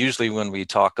 usually when we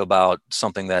talk about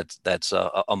something that's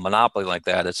a monopoly like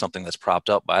that, it's something that's propped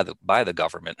up by the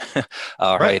government,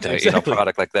 Right, right? exactly.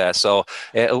 Product like that. So,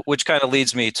 which kind of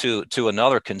leads me to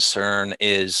another concern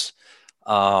is,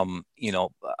 I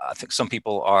think some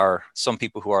people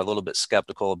who are a little bit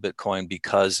skeptical of Bitcoin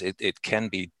because it can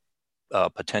be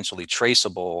potentially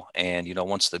traceable. And,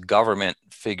 once the government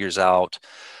figures out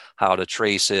how to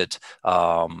trace it,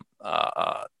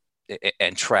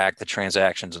 and track the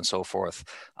transactions and so forth,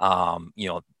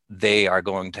 they are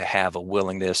going to have a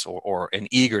willingness, or an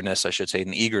eagerness, I should say,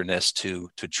 an eagerness to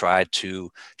try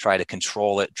to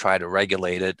control it, try to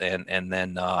regulate it. And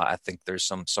then I think there's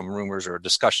some rumors or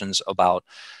discussions about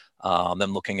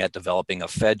them looking at developing a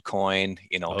Fed coin,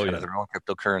 Oh kind of yeah. their own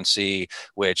cryptocurrency,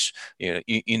 which,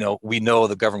 we know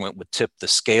the government would tip the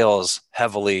scales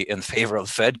heavily in favor of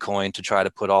Fed coin to try to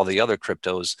put all the other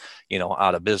cryptos,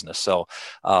 out of business. So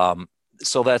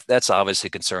that's obviously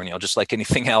a concern. Just like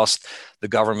anything else, the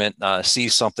government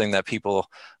sees something that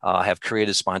people have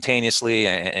created spontaneously,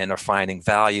 and are finding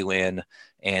value in,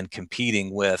 and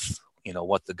competing with,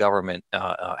 what the government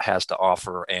has to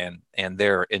offer, and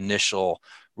their initial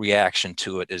reaction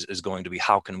to it is going to be,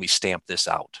 how can we stamp this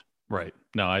out? Right.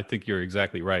 No, I think you're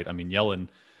exactly right. I mean, Yellen,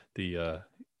 the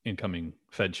incoming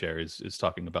Fed chair, is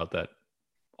talking about that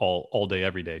all day,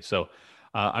 every day. So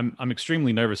I'm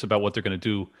extremely nervous about what they're going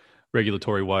to do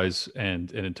regulatory wise, and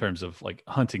in terms of like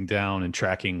hunting down and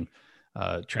tracking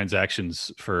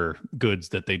transactions for goods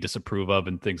that they disapprove of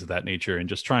and things of that nature, and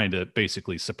just trying to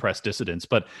basically suppress dissidents.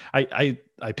 But I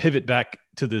pivot back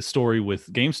to the story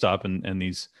with GameStop and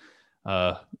these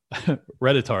uh,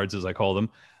 Redditards, as I call them,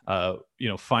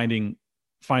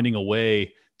 finding a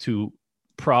way to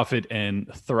profit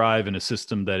and thrive in a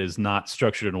system that is not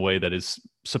structured in a way that is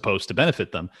supposed to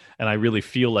benefit them. And I really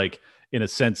feel like, in a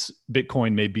sense,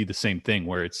 Bitcoin may be the same thing,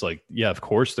 where it's like, yeah, of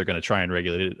course they're going to try and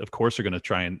regulate it. Of course they're going to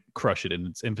try and crush it in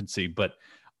its infancy, but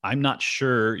I'm not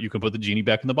sure you can put the genie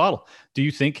back in the bottle. Do you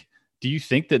think? Do you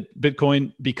think that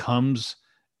Bitcoin becomes,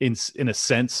 in a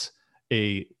sense,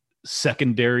 a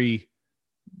secondary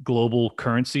global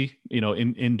currency,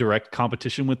 in direct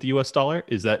competition with the US dollar?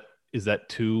 Is that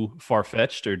too far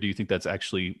fetched, or do you think that's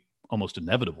actually almost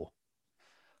inevitable?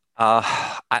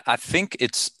 I think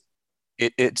it's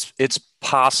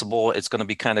possible. It's going to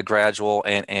be kind of gradual,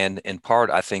 and in part,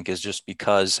 I think, is just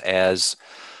because as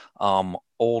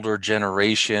older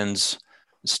generations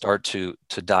start to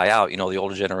die out. The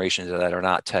older generations that are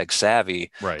not tech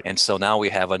savvy, right? And so now we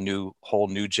have whole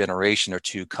new generation or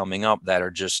two coming up that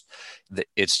are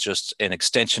it's just an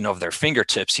extension of their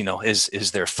fingertips.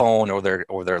 Is their phone or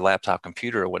their laptop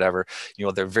computer or whatever.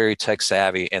 They're very tech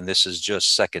savvy, and this is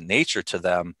just second nature to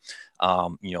them.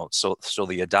 So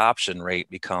the adoption rate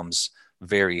becomes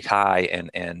very high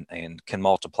and can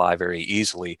multiply very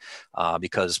easily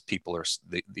because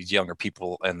these younger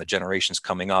people and the generations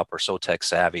coming up are so tech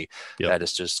savvy that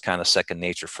it's just kind of second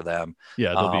nature for them.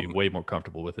 Yeah, they'll be way more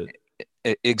comfortable with it.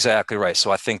 Exactly right. So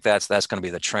I think that's going to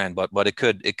be the trend, but it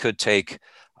could take,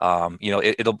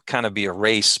 it'll kind of be a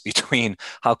race between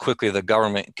how quickly the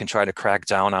government can try to crack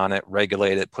down on it,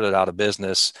 regulate it, put it out of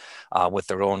business with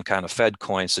their own kind of Fed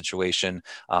coin situation,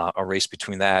 a race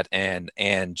between that and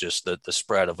just the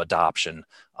spread of adoption,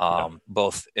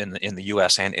 both in the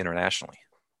U.S. and internationally.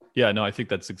 Yeah, no, I think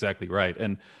that's exactly right.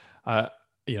 And,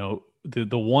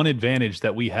 the one advantage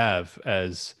that we have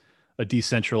as a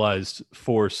decentralized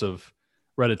force of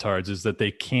Redditards is that they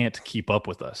can't keep up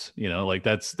with us. Like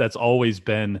that's always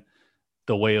been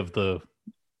the way of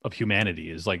humanity,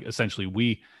 is like essentially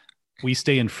we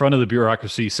stay in front of the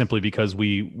bureaucracy simply because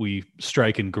we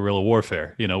strike in guerrilla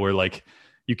warfare. We're like,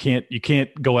 you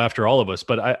can't go after all of us.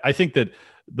 But I think that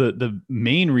the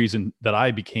main reason that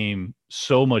I became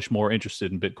so much more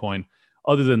interested in Bitcoin,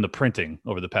 other than the printing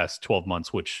over the past 12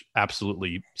 months, which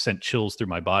absolutely sent chills through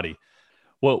my body,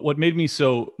 what made me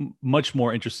so much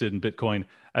more interested in Bitcoin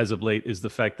as of late is the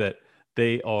fact that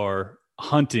they are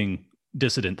hunting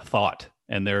dissident thought,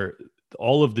 and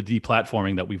all of the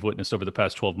deplatforming that we've witnessed over the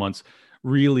past 12 months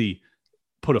really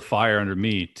put a fire under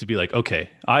me to be like, okay,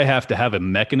 I have to have a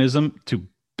mechanism to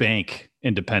bank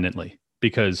independently,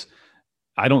 because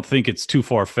I don't think it's too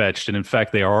far-fetched. And in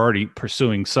fact, they are already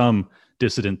pursuing some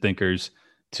dissident thinkers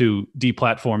to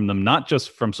deplatform them, not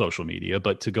just from social media,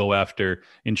 but to go after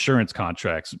insurance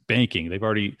contracts, banking.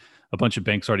 A bunch of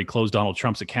banks already closed Donald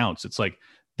Trump's accounts. It's like,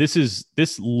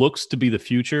 this looks to be the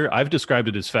future. I've described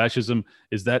it as fascism.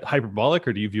 Is that hyperbolic,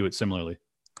 or do you view it similarly?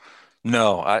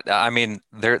 No, I mean,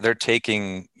 they're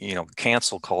taking,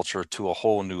 cancel culture to a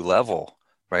whole new level.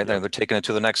 Right. They're taking it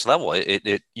to the next level.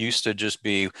 It used to just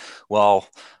be, well,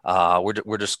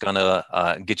 we're just going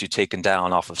to get you taken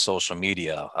down off of social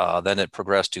media. Then it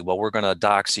progressed to, well, we're going to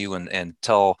dox you and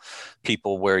tell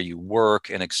people where you work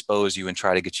and expose you and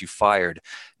try to get you fired.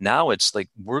 Now it's like,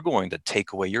 we're going to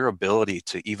take away your ability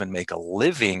to even make a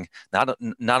living, not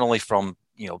only from,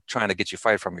 trying to get you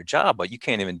fired from your job, but you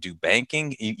can't even do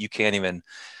banking. You can't even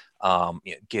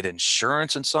get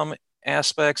insurance in some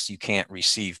aspects. You can't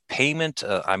receive payment.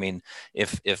 I mean,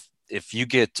 if you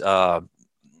get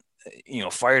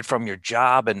fired from your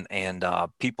job and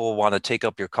people want to take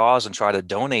up your cause and try to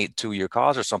donate to your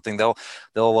cause or something, they'll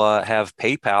have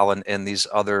PayPal and these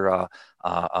other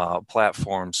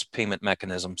platforms, payment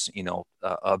mechanisms,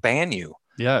 ban you.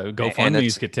 Yeah,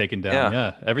 GoFundMe's get taken down.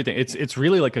 Yeah, everything. It's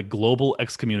really like a global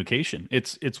excommunication.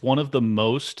 It's one of the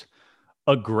most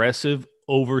aggressive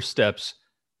oversteps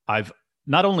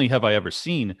not only have I ever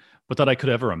seen, but that I could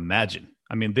ever imagine.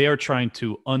 I mean, they are trying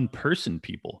to unperson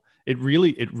people. It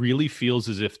really feels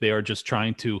as if they are just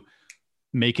trying to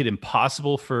make it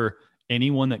impossible for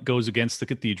anyone that goes against the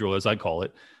cathedral, as I call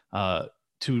it,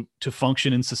 to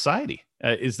function in society.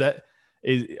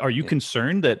 Are you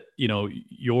concerned that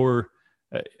you're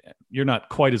not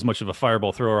quite as much of a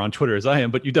fireball thrower on Twitter as I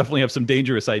am, but you definitely have some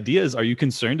dangerous ideas? Are you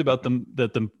concerned about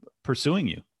them pursuing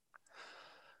you?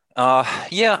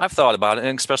 Yeah, I've thought about it,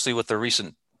 and especially with the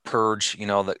recent purge,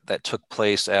 that took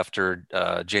place after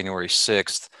January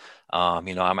 6th.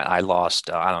 I lost,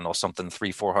 I don't know, something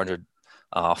 400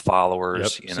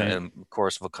 followers in the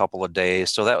course of a couple of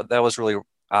days. So that was really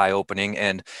eye-opening.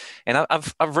 And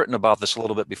I've written about this a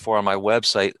little bit before on my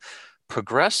website.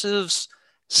 Progressives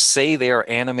say they are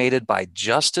animated by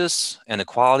justice and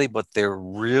equality, but they're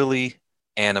really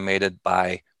animated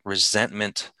by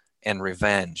resentment and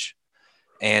revenge.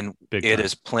 And it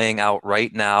is playing out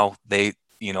right now.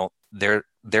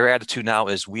 Their attitude now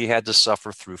is, we had to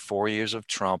suffer through 4 years of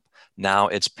Trump. Now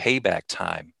it's payback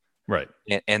time. Right.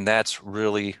 And that's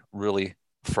really, really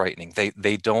frightening.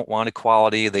 They don't want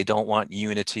equality. They don't want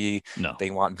unity. No.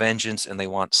 They want vengeance and they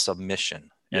want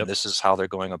submission. And this is how they're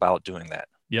going about doing that.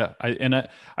 Yeah.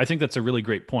 I think that's a really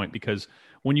great point, because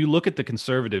when you look at the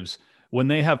conservatives, when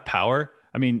they have power,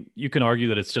 I mean, you can argue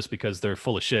that it's just because they're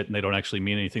full of shit and they don't actually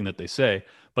mean anything that they say.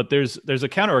 But there's a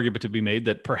counter argument to be made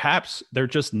that perhaps they're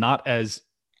just not as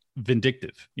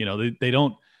vindictive. They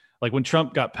don't, like when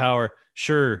Trump got power,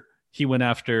 sure, he went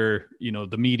after,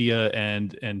 the media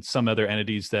and some other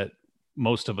entities that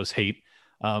most of us hate.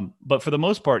 But for the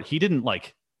most part, he didn't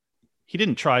he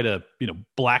didn't try to,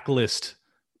 blacklist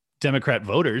Democrat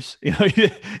voters. He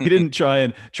didn't try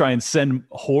and send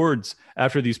hordes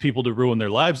after these people to ruin their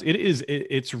lives.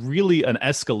 It's really an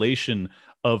escalation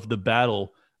of the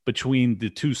battle between the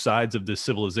two sides of this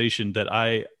civilization that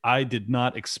I did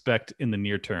not expect in the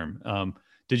near term.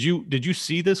 Did you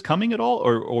see this coming at all,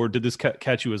 or did this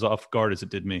catch you as off guard as it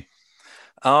did me?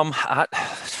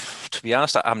 To be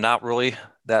honest, I'm not really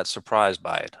that surprised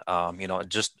by it.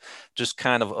 Just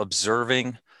kind of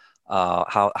observing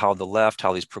how the left,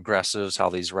 how these progressives, how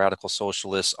these radical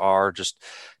socialists are just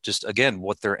again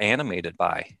what they're animated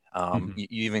by.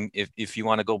 Even if you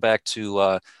want to go back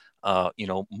to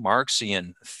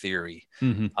Marxian theory,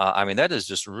 I mean that is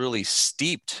just really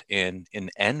steeped in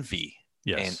envy.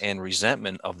 Yes. And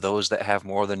resentment of those that have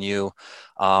more than you,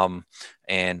 and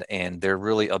they're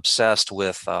really obsessed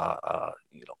with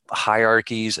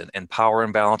hierarchies and power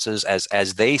imbalances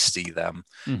as they see them,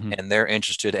 and they're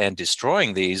interested in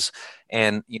destroying these.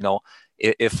 And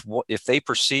if they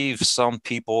perceive some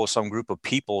group of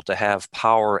people to have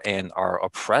power and are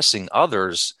oppressing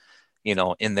others,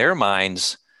 in their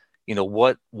minds,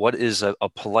 what is a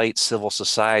polite civil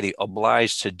society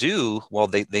obliged to do? Well,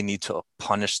 they need to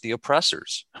punish the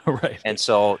oppressors. Right. And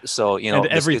so and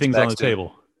everything's on the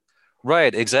table.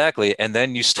 Right, exactly. And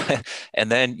then you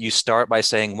start by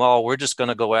saying, well, we're just going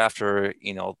to go after,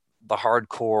 the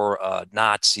hardcore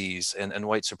Nazis and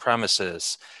white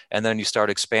supremacists. And then you start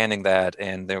expanding that.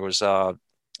 And there was the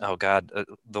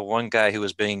one guy who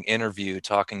was being interviewed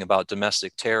talking about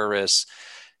domestic terrorists.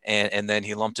 And then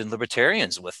he lumped in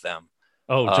libertarians with them.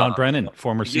 Oh, John Brennan,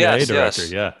 former CIA director.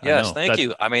 Yeah. Yes. Thank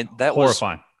you. I mean, that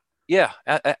horrifying.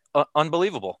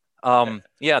 Unbelievable.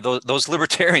 Those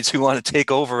libertarians who want to take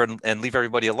over and leave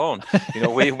everybody alone.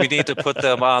 We need to put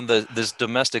them on this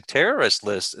domestic terrorist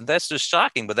list. And that's just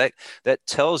shocking. But that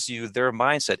tells you their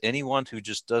mindset. Anyone who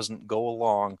just doesn't go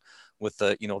along with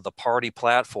the party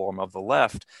platform of the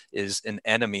left is an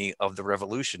enemy of the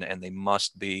revolution, and they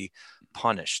must be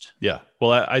punished. Yeah.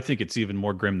 Well, I think it's even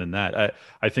more grim than that.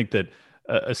 I think that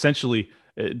essentially,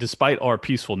 despite our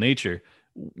peaceful nature,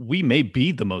 we may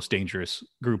be the most dangerous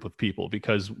group of people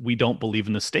because we don't believe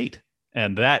in the state.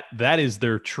 And that is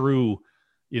their true,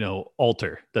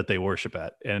 altar that they worship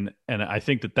at. And I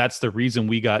think that that's the reason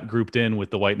we got grouped in with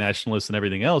the white nationalists and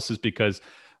everything else, is because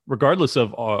regardless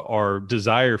of our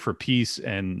desire for peace,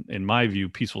 and in my view,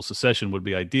 peaceful secession would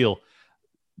be ideal,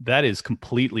 that is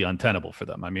completely untenable for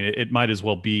them. I mean, it might as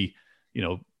well be,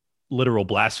 literal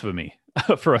blasphemy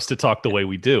for us to talk the way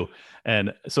we do.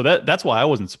 And so that's why I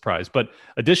wasn't surprised. But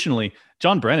additionally,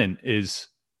 John Brennan is,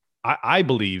 I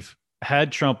believe,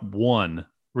 had Trump won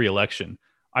re-election,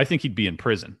 I think he'd be in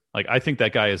prison. Like, I think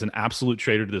that guy is an absolute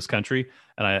traitor to this country.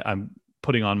 And I'm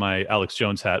putting on my Alex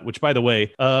Jones hat, which, by the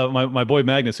way, my boy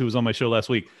Magnus, who was on my show last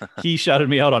week, he shouted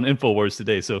me out on InfoWars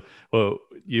today. So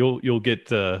you'll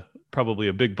get probably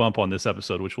a big bump on this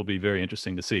episode, which will be very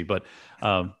interesting to see. But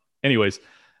anyways,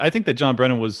 I think that John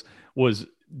Brennan was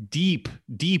deep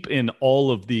in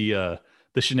all of the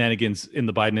shenanigans in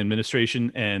the Biden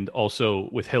administration, and also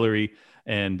with Hillary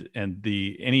and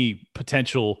any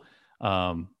potential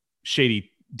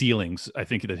shady dealings. I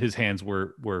think that his hands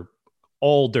were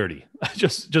all dirty,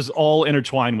 just all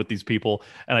intertwined with these people.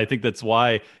 And I think that's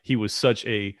why he was such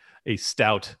a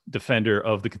stout defender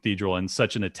of the cathedral and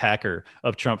such an attacker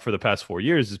of Trump for the past 4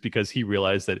 years, is because he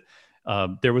realized that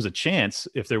there was a chance,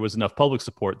 if there was enough public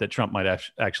support, that Trump might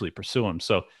actually pursue him.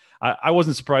 So I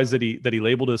wasn't surprised that he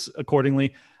labeled us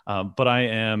accordingly. But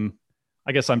I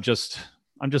guess I'm just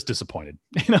disappointed.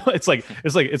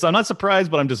 I'm not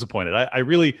surprised, but I'm disappointed.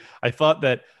 I thought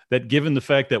that given the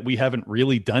fact that we haven't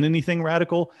really done anything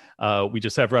radical, we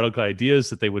just have radical ideas,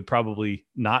 that they would probably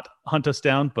not hunt us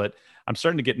down. But I'm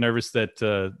starting to get nervous that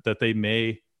they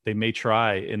may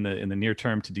try in the near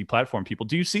term to deplatform people.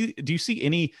 Do you see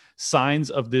any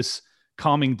signs of this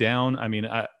calming down? I mean,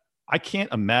 I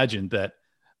can't imagine that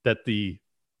the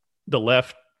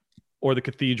left or the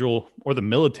cathedral or the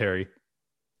military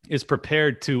is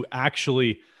prepared to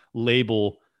actually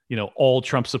label, all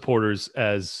Trump supporters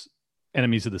as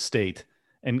enemies of the state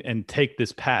and take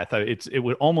this path. It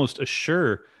would almost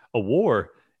assure a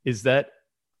war. Is that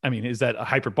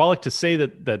hyperbolic to say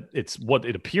that it's what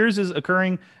it appears is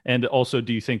occurring? And also,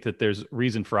 do you think that there's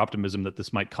reason for optimism that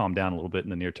this might calm down a little bit in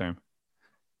the near term?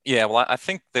 Yeah, well, I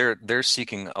think they're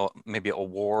seeking maybe a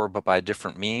war, but by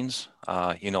different means.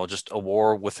 Just a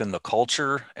war within the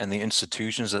culture and the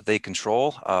institutions that they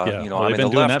control. They've been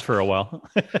doing that for a while.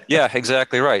 Yeah,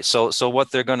 exactly right. So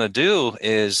what they're going to do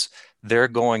is they're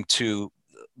going to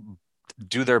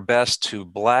do their best to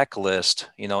blacklist,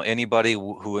 anybody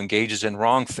who engages in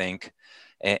wrongthink,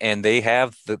 and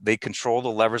they control the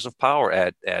levers of power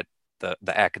at the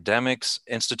academics,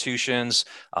 institutions,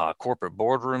 corporate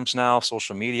boardrooms now,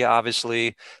 social media,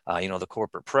 obviously, the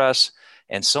corporate press,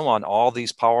 and so on. All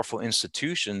these powerful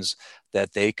institutions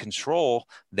that they control,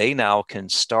 they now can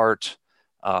start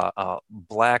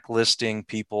blacklisting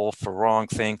people for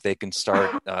wrongthink. They can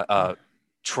start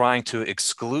trying to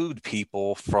exclude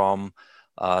people from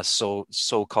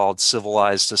so-called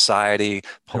civilized society,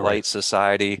 polite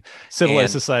society.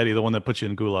 Civilized society, the one that puts you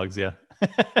in gulags, yeah.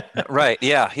 Right,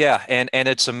 yeah. And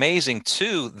it's amazing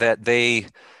too that they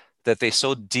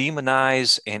so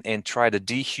demonize and try to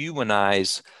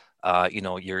dehumanize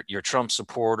your Trump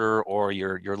supporter or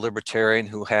your libertarian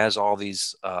who has all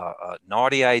these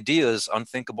naughty ideas,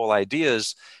 unthinkable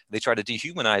ideas. They try to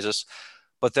dehumanize us.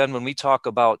 But then when we talk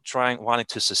about wanting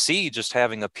to secede, just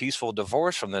having a peaceful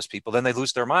divorce from those people, then they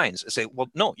lose their minds and say,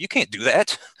 well, no, you can't do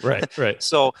that. Right.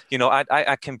 So,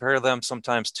 I compare them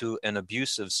sometimes to an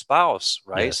abusive spouse,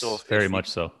 right? Yes, so very much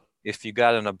so. If you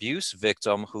got an abuse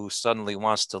victim who suddenly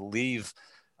wants to leave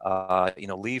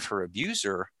her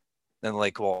abuser, then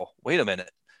like, well, wait a minute.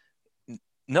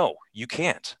 No, you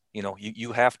can't.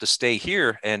 You have to stay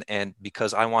here and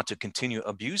because I want to continue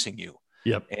abusing you.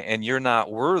 Yep. And you're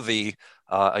not worthy.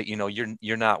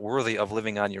 You're not worthy of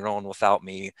living on your own without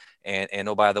me. And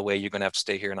oh, by the way, you're going to have to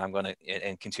stay here, and I'm going to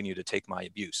and continue to take my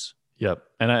abuse. Yep.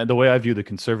 And the way I view the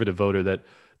conservative voter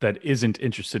that isn't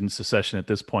interested in secession at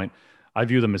this point, I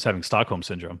view them as having Stockholm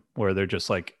syndrome, where they're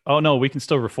just like, oh no, we can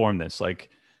still reform this.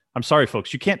 Like, I'm sorry,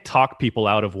 folks, you can't talk people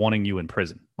out of wanting you in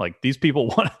prison. Like, these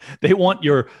people they want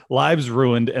your lives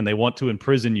ruined, and they want to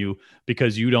imprison you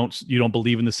because you don't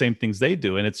believe in the same things they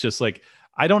do. And it's just like,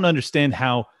 I don't understand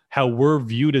how we're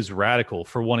viewed as radical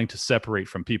for wanting to separate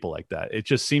from people like that. It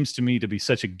just seems to me to be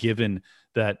such a given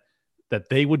that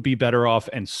they would be better off,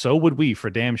 and so would we, for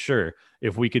damn sure,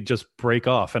 if we could just break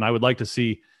off. And I would like to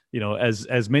see,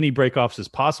 as many break-offs as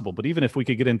possible. But even if we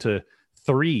could get into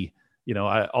 3,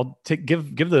 I'll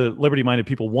give the liberty-minded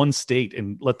people one state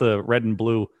and let the red and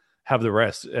blue have the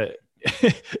rest.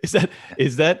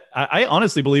 Is that I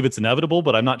honestly believe it's inevitable,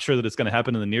 but I'm not sure that it's going to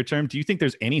happen in the near term. Do you think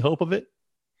there's any hope of it?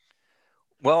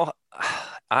 Well,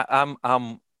 I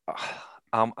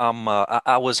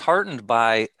was heartened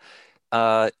by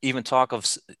even talk of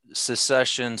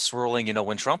secession swirling.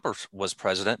 When Trump was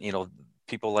president,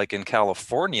 people like in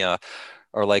California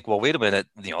are like, well, wait a minute,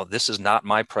 this is not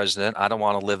my president. I don't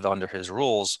want to live under his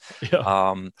rules.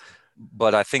 Yeah.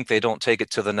 But I think they don't take it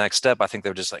to the next step. I think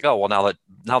they're just like, oh, well, now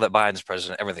that Biden's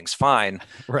president, everything's fine.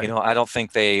 Right. I don't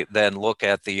think they then look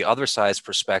at the other side's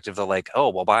perspective. They're like, oh,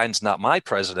 well, Biden's not my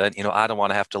president. I don't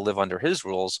want to have to live under his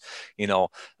rules.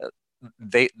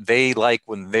 They like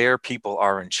when their people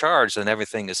are in charge, then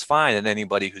everything is fine, and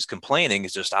anybody who's complaining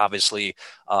is just obviously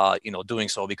doing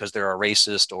so because they're a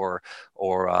racist or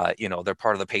they're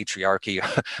part of the patriarchy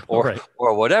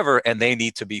or whatever, and they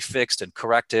need to be fixed and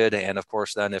corrected. And of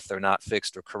course, then if they're not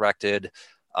fixed or corrected,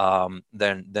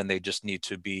 then they just need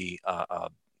to be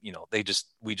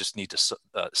we just need to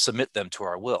submit them to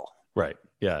our will. Right.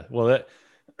 Yeah. Well,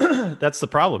 that's the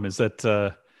problem, is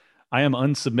that I am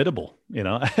unsubmittable.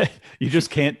 You just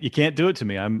can't do it to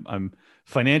me. I'm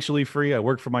financially free. I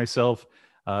work for myself.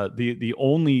 The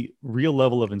only real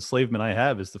level of enslavement I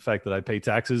have is the fact that I pay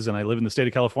taxes and I live in the state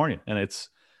of California. And it's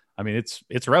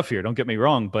rough here. Don't get me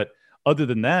wrong. But other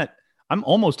than that, I'm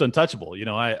almost untouchable.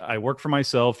 I work for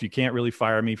myself. You can't really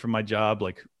fire me from my job.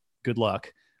 Like, good luck.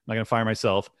 I'm not going to fire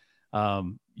myself.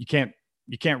 You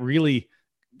can't really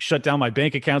shut down my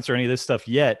bank accounts or any of this stuff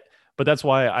yet. But that's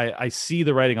why I see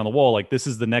the writing on the wall. Like, this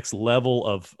is the next level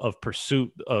of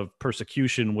pursuit of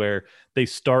persecution, where they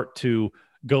start to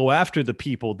go after the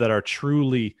people that are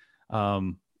truly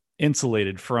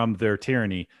insulated from their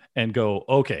tyranny and go,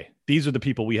 okay, these are the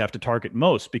people we have to target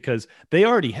most, because they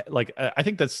already I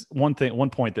think that's one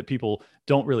point that people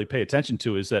don't really pay attention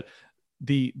to, is that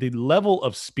the level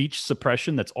of speech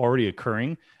suppression that's already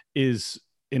occurring is,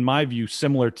 in my view,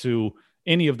 similar to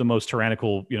any of the most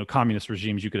tyrannical, communist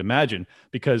regimes you could imagine,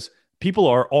 because people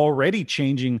are already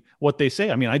changing what they say.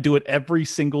 I mean, I do it every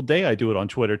single day. I do it on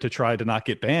Twitter to try to not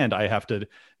get banned. I have to,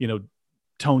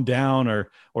 tone down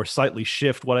or slightly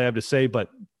shift what I have to say, but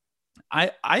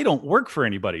I don't work for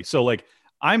anybody. So like,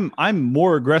 I'm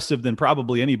more aggressive than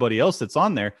probably anybody else that's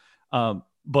on there.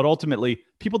 But ultimately,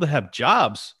 people that have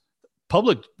jobs,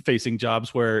 public facing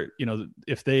jobs, where,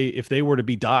 if they were to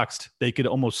be doxxed, they could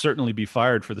almost certainly be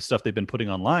fired for the stuff they've been putting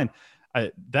online.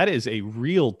 That is a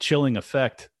real chilling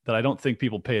effect that I don't think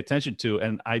people pay attention to.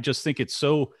 And I just think it's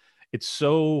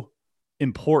so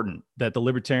important that the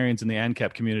libertarians and the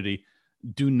ANCAP community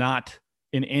do not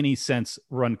in any sense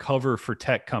run cover for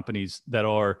tech companies that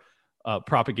are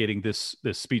propagating this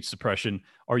speech suppression.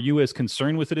 Are you as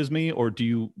concerned with it as me, or do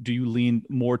you lean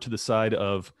more to the side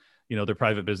of, they're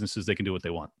private businesses, they can do what they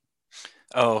want?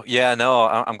 Oh, yeah, no,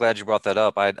 I'm glad you brought that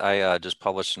up. I just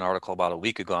published an article about a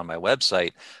week ago on my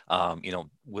website,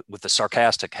 with the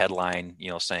sarcastic headline,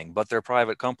 saying, but they're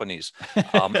private companies.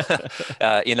 And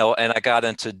I got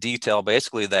into detail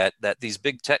basically that these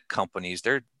big tech companies,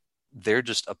 they're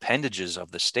just appendages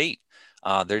of the state.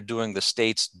 They're doing the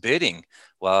state's bidding,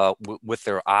 with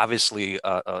their obviously,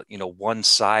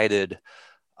 one-sided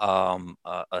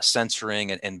a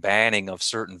censoring and banning of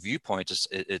certain viewpoints.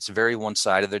 It's very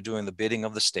one-sided. They're doing the bidding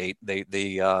of the state. They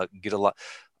get a lot.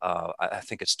 I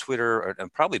think it's Twitter,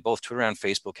 and probably both Twitter and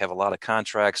Facebook have a lot of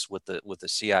contracts with the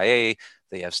CIA.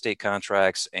 They have state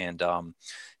contracts, and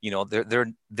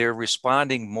they're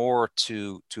responding more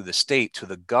to the state, to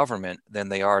the government, than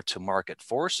they are to market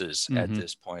forces at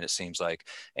this point, it seems like.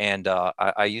 And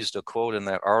I used a quote in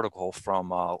that article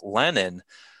from Lenin.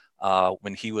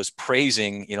 When he was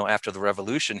praising, after the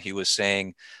revolution, he was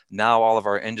saying, now all of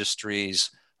our industries,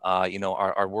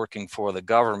 are working for the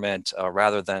government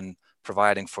rather than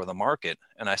providing for the market.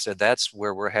 And I said, that's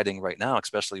where we're heading right now,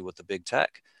 especially with the big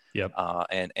tech. Yep.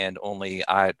 And only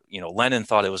Lenin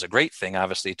thought it was a great thing,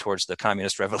 obviously, towards the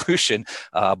communist revolution.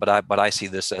 But I see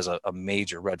this as a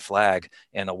major red flag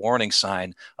and a warning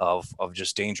sign of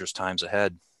just dangerous times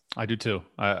ahead. I do too.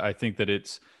 I think that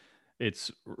it's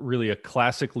really a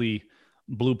classically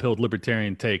blue-pilled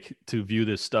libertarian take to view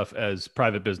this stuff as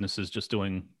private businesses just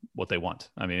doing what they want.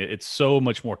 I mean, it's so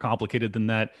much more complicated than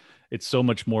that. It's so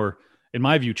much more, in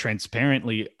my view,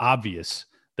 transparently obvious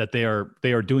that they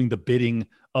are doing the bidding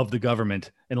of the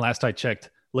government. And last I checked,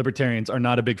 libertarians are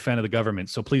not a big fan of the government.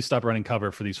 So please stop running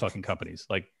cover for these fucking companies.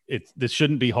 Like, this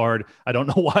shouldn't be hard. I don't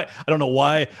know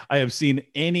why I have seen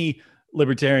any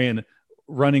libertarian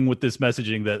running with this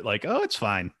messaging that, like, oh, it's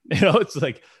fine. It's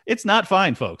like, it's not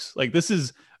fine, folks. Like, this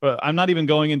is, I'm not even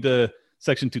going into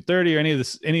Section 230 or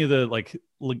any of the like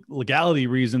legality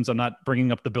reasons. I'm not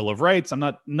bringing up the Bill of Rights. None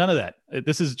of that.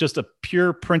 This is just a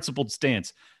pure principled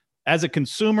stance. As a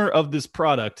consumer of this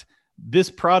product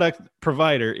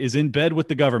provider is in bed with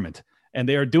the government, and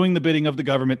they are doing the bidding of the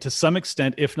government to some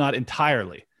extent, if not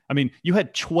entirely. I mean, you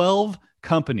had 12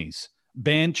 companies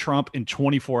ban Trump in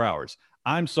 24 hours.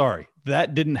 I'm sorry,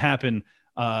 that didn't happen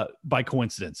by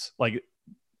coincidence. Like,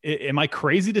 am I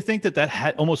crazy to think that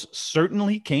had almost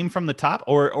certainly came from the top,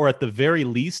 or at the very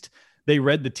least, they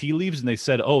read the tea leaves and they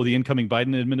said, "Oh, the incoming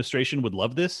Biden administration would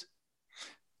love this"?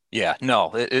 Yeah,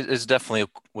 no, it's definitely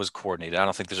was coordinated. I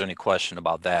don't think there's any question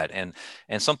about that. And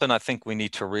something I think we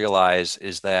need to realize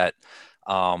is that,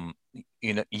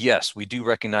 yes, we do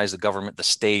recognize the government, the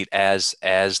state, as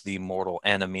the mortal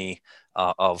enemy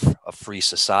of a free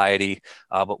society.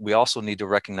 But we also need to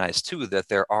recognize, too, that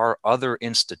there are other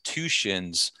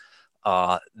institutions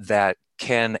that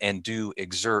can and do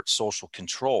exert social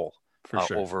control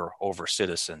over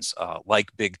citizens,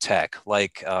 like big tech,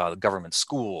 like government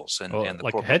schools, and the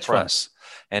like corporate press,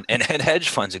 and hedge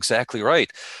funds. Exactly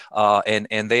right.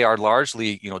 And they are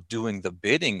largely, doing the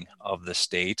bidding of the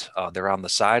state. They're on the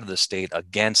side of the state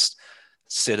against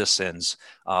citizens,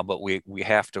 but we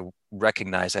have to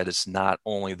recognize that it's not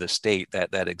only the state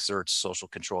that exerts social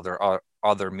control. There are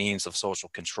other means of social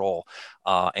control,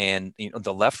 and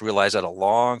the left realized that a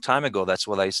long time ago. That's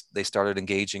why they started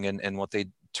engaging in what they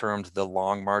termed the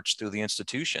long march through the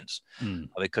institutions,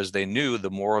 because they knew the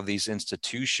more of these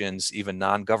institutions, even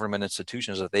non-government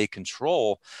institutions, that they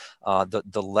control,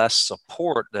 the less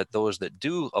support that those that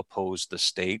do oppose the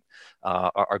state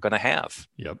are going to have.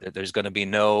 Yep. There's going to be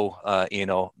no,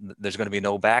 there's going to be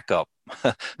no backup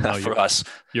for us.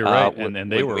 You're right, and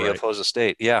they were right. Oppose the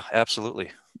state. Yeah,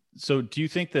 absolutely. So, do you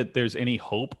think that there's any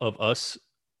hope of us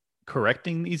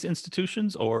correcting these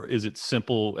institutions, or is it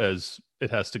simple as it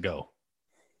has to go?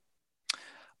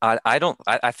 I don't.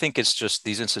 I think it's just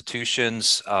these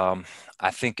institutions.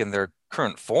 I think in their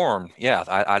current form, yeah,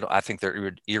 I think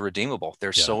they're irredeemable.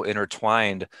 They're so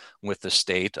intertwined with the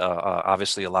state.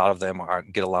 Obviously, a lot of them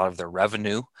get a lot of their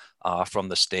revenue from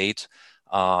the state.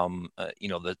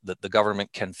 The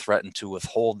government can threaten to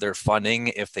withhold their funding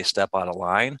if they step out of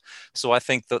line. So I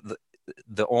think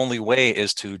the only way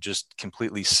is to just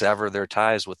completely sever their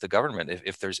ties with the government.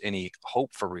 If there's any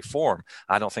hope for reform,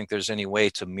 I don't think there's any way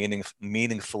to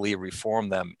meaningfully reform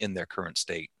them in their current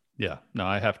state. Yeah, no,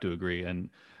 I have to agree. And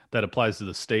that applies to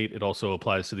the state. It also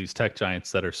applies to these tech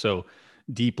giants that are so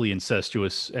deeply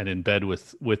incestuous and in bed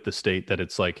with the state that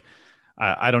it's like,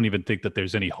 I don't even think that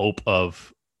there's any hope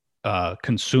of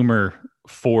consumer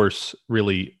force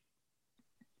really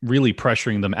really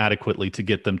pressuring them adequately to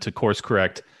get them to course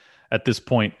correct. At this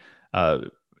point,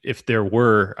 if there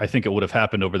were, I think it would have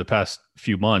happened over the past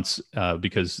few months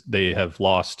because they have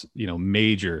lost,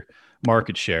 major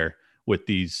market share with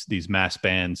these mass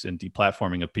bans and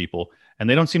deplatforming of people, and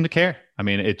they don't seem to care. I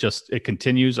mean, it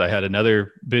continues. I had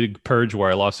another big purge where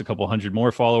I lost a couple hundred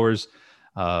more followers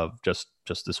just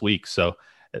this week. So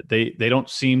they don't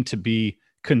seem to be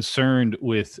concerned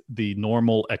with the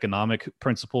normal economic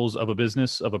principles of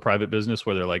a private business,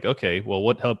 where they're like, okay, well,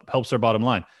 what helps our bottom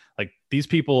line? Like, these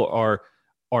people are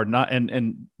not,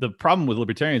 and the problem with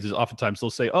libertarians is oftentimes they'll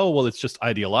say, oh, well, it's just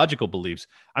ideological beliefs.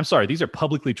 I'm sorry, these are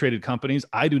publicly traded companies.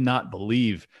 I do not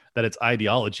believe that it's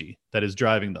ideology that is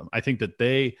driving them. I think that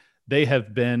they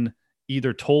have been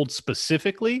either told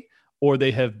specifically, or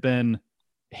they have been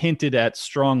hinted at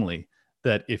strongly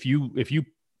that if you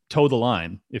toe the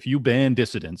line, if you ban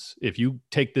dissidents, if you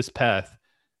take this path,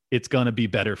 it's going to be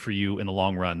better for you in the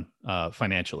long run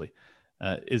financially.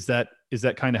 Is that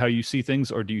kind of how you see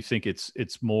things, or do you think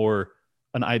it's more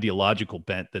an ideological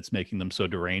bent that's making them so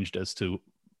deranged as to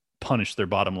punish their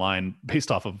bottom line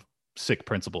based off of sick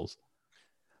principles?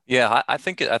 Yeah, I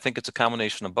think it's a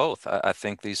combination of both. I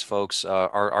think these folks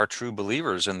are true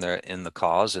believers in the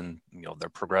cause, and their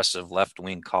progressive left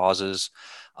wing causes.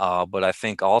 But I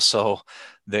think also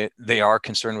they are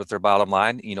concerned with their bottom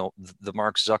line. The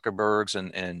Mark Zuckerbergs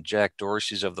and Jack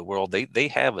Dorsey's of the world, they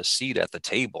have a seat at the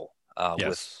table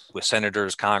Yes. with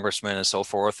senators, congressmen, and so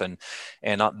forth, and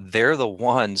they're the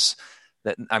ones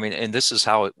that, I mean, and this is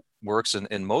how it works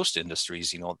in most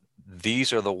industries.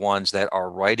 These are the ones that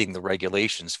are writing the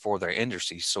regulations for their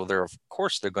industry. So they're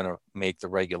going to make the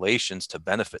regulations to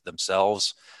benefit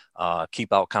themselves,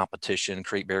 keep out competition,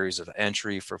 create barriers of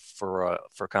entry for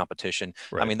competition.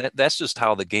 Right. I mean, that's just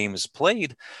how the game is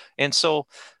played. And so,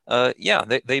 they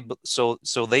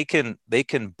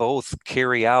can both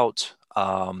carry out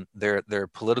their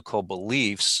political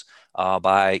beliefs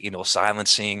by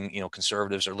silencing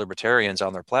conservatives or libertarians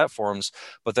on their platforms,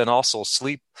 but then also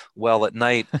sleep well at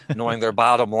night knowing their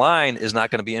bottom line is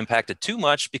not going to be impacted too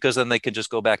much, because then they can just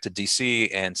go back to DC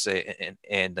and say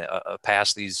and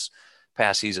pass these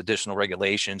additional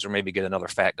regulations, or maybe get another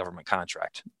fat government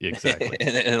contract. Exactly. and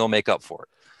it'll make up for it.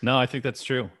 No, I think that's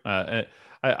true. I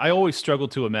always struggle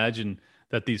to imagine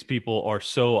that these people are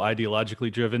so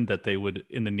ideologically driven that they would,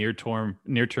 in the near term,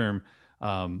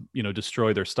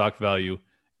 destroy their stock value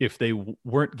if they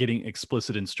weren't getting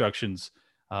explicit instructions.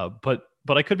 But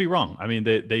I could be wrong. I mean,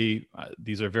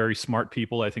 these are very smart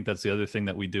people. I think that's the other thing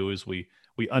that we do is we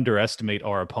underestimate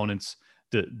our opponents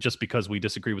just because we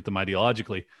disagree with them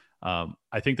ideologically.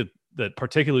 I think that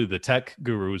particularly the tech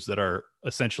gurus that are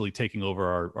essentially taking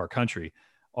over our country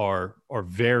are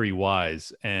very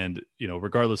wise, and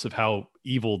regardless of how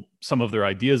evil some of their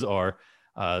ideas are,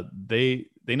 they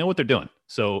know what they're doing.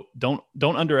 So don't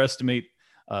underestimate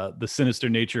the sinister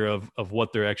nature of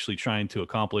what they're actually trying to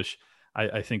accomplish.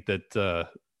 I think that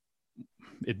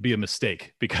it'd be a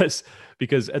mistake because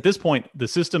at this point the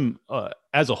system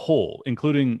as a whole,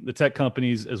 including the tech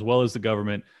companies as well as the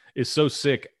government, is so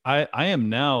sick. I am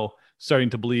now starting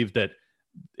to believe that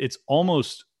it's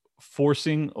almost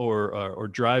forcing or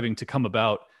driving to come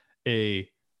about a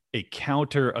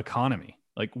counter economy,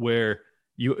 like where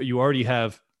you already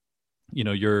have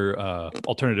your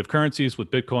alternative currencies with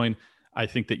Bitcoin. I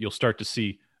think that you'll start to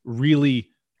see really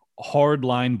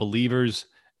hardline believers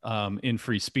in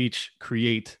free speech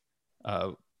create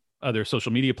other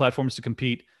social media platforms to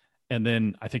compete. And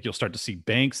then I think you'll start to see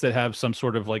banks that have some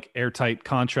sort of like airtight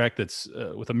contract that's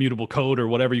with a mutable code or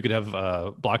whatever. You could have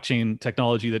blockchain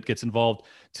technology that gets involved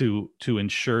to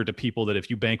ensure to people that if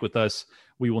you bank with us,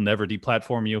 we will never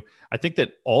deplatform you. I think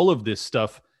that all of this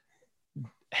stuff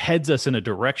heads us in a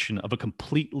direction of a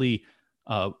completely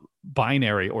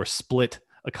binary or split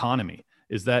economy.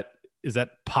 Is that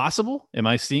possible? Am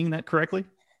I seeing that correctly?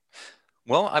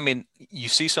 Well, I mean, you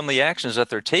see some of the actions that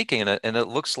they're taking, and it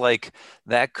looks like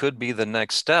that could be the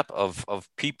next step of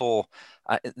people.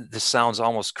 This sounds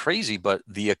almost crazy, but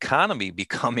the economy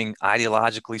becoming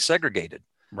ideologically segregated.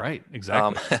 Right,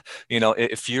 exactly.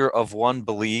 If you're of one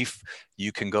belief,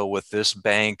 you can go with this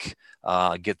bank,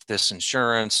 get this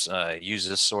insurance, use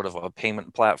this sort of a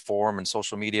payment platform and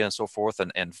social media and so forth.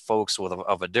 And folks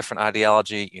of a different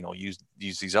ideology, use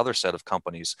these other set of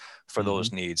companies for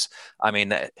those needs. I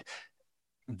mean,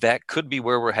 that could be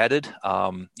where we're headed.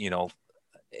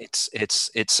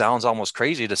 it sounds almost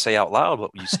crazy to say out loud,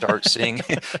 but you start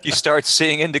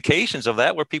seeing indications of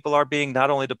that, where people are being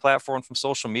not only deplatformed from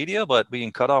social media, but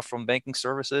being cut off from banking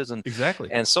services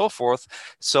and so forth.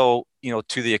 So,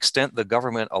 to the extent the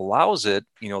government allows it,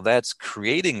 that's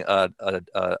creating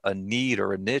a need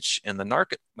or a niche in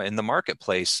the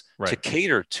marketplace to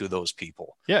cater to those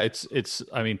people. Yeah, it's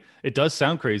I mean, it does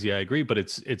sound crazy, I agree, but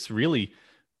it's really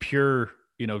pure,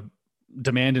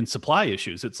 demand and supply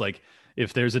issues. It's like,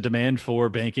 if there's a demand for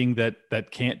banking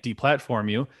that can't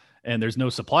deplatform you, and there's no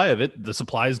supply of it, the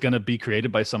supply is going to be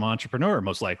created by some entrepreneur,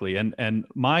 most likely. And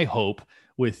my hope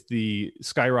with the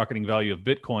skyrocketing value of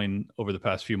Bitcoin over the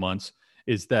past few months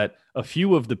is that a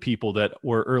few of the people that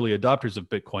were early adopters of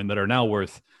Bitcoin that are now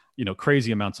worth,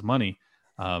 crazy amounts of money,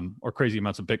 or crazy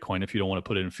amounts of Bitcoin, if you don't want to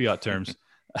put it in fiat terms,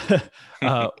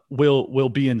 will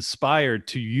be inspired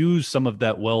to use some of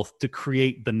that wealth to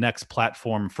create the next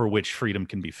platform for which freedom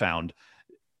can be found.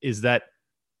 Is that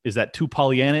too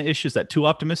Pollyanna-ish? Is that too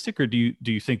optimistic, or do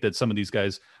you think that some of these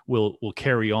guys will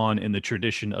carry on in the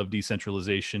tradition of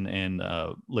decentralization and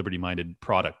liberty-minded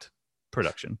product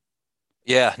production?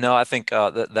 Yeah, no, I think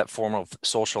that form of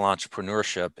social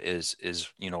entrepreneurship is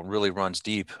really runs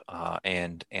deep,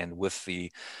 and with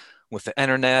the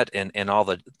internet and all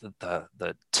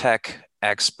the tech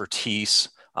expertise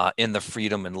in the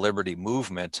freedom and liberty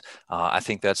movement, I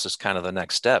think that's just kind of the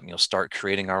next step. Start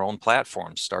creating our own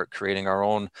platforms, start creating our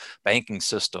own banking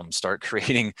system, start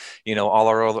creating, all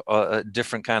our other,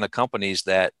 different kind of companies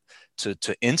that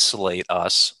to insulate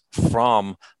us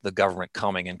from the government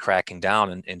coming and cracking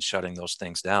down and shutting those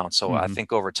things down. So I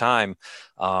think over time,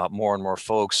 more and more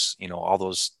folks, all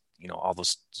those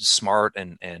smart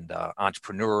and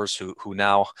entrepreneurs who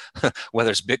now,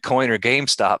 whether it's Bitcoin or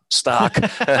GameStop stock,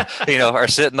 are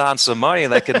sitting on some money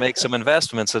that can make some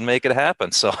investments and make it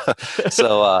happen. So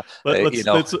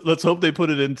let's hope they put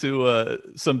it into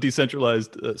some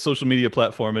decentralized social media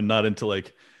platform and not into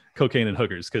like cocaine and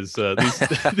hookers, because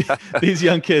these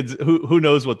young kids, who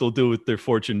knows what they'll do with their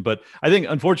fortune. But I think,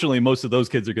 unfortunately, most of those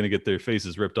kids are going to get their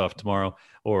faces ripped off tomorrow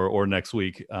or next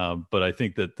week. But I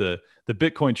think that the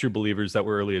Bitcoin true believers that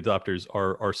were early adopters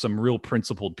are some real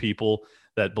principled people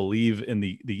that believe in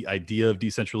the idea of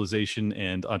decentralization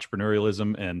and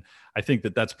entrepreneurialism. And I think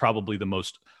that that's probably the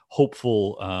most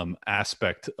hopeful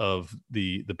aspect of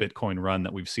the Bitcoin run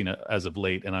that we've seen as of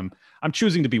late. And I'm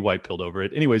choosing to be white pilled over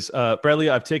it. Anyways, Bradley,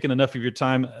 I've taken enough of your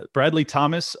time. Bradley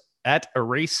Thomas at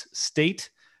Erase State,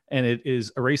 and it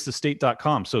is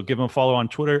erasethestate.com. So give him a follow on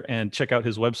Twitter and check out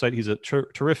his website. He's a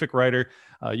terrific writer.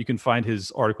 You can find his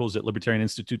articles at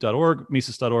libertarianinstitute.org,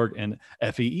 Mises.org, and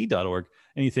FEE.org.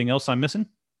 Anything else I'm missing?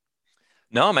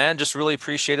 No, man, just really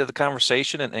appreciated the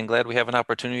conversation and glad we have an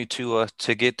opportunity to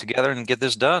get together and get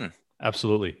this done.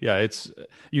 Absolutely. Yeah,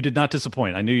 you did not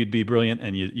disappoint. I knew you'd be brilliant,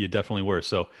 and you definitely were.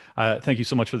 So thank you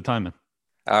so much for the time, man.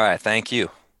 All right. Thank you.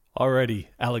 Alrighty,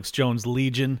 Alex Jones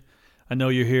Legion. I know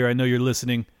you're here. I know you're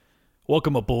listening.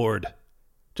 Welcome aboard.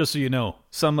 Just so you know,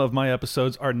 some of my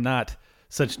episodes are not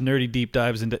such nerdy deep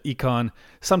dives into econ.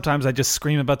 Sometimes I just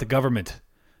scream about the government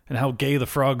and how gay the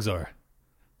frogs are.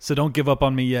 So don't give up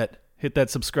on me yet. Hit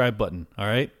that subscribe button, all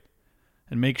right?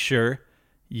 And make sure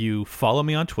you follow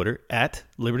me on Twitter at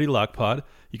Liberty Lock Pod.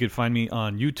 You can find me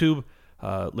on YouTube,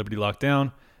 Liberty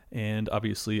Lockdown, and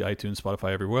obviously iTunes,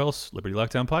 Spotify, everywhere else, Liberty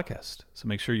Lockdown Podcast. So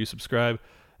make sure you subscribe.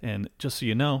 And just so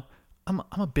you know, I'm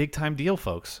a big-time deal,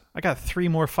 folks. I got 3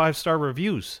 more 5-star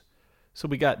reviews. So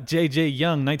we got JJ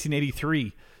Young,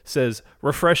 1983, says,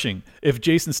 refreshing. If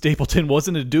Jason Stapleton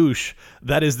wasn't a douche,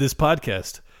 that is this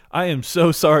podcast. I am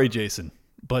so sorry, Jason.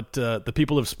 But the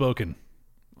people have spoken.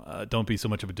 Don't be so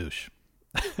much of a douche.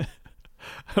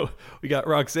 We got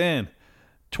Roxanne,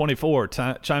 24,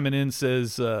 chiming in,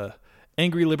 says,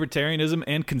 angry libertarianism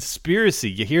and conspiracy.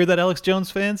 You hear that, Alex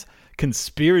Jones fans?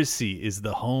 Conspiracy is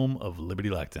the home of Liberty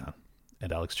Lockdown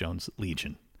and Alex Jones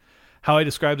Legion. How I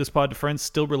describe this pod to friends,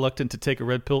 still reluctant to take a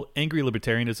red pill, angry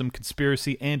libertarianism,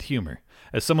 conspiracy, and humor.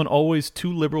 As someone always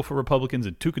too liberal for Republicans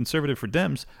and too conservative for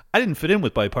Dems, I didn't fit in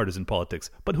with bipartisan politics,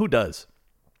 but who does?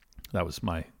 That was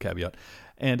my caveat.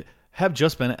 And have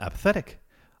just been apathetic.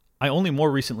 I only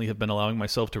more recently have been allowing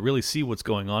myself to really see what's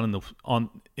going on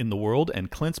in the world,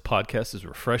 and Clint's podcast is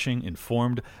refreshing,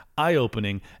 informed,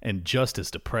 eye-opening, and just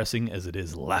as depressing as it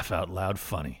is laugh-out-loud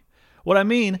funny. What I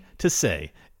mean to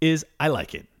say is I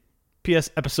like it. P.S.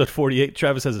 Episode 48,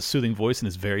 Travis has a soothing voice and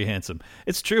is very handsome.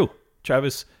 It's true.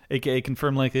 Travis, a.k.a.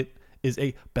 Confirm Like It, is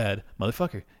a bad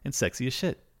motherfucker and sexy as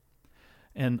shit.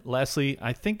 And lastly,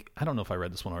 I don't know if I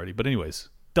read this one already, but anyways,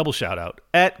 double shout out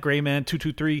at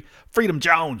Grayman223. Freedom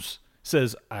Jones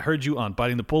says, I heard you on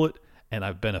Biting the Bullet and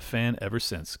I've been a fan ever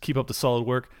since. Keep up the solid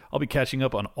work. I'll be catching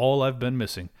up on all I've been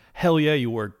missing. Hell yeah, you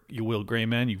will, Gray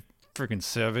Man, you freaking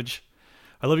savage.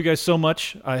 I love you guys so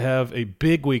much. I have a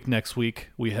big week next week.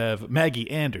 We have Maggie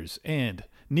Anders and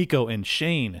Nico and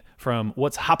Shane from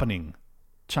What's Happening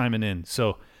chiming in.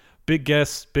 So big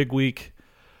guests, big week,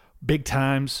 big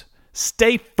times.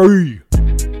 Stay free.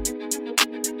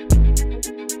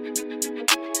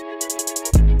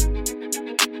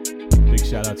 Big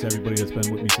shout out to everybody that's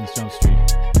been with me since Jump Street.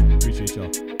 Appreciate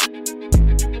y'all.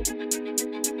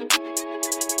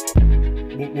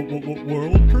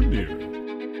 World premiere.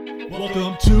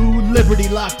 Welcome to Liberty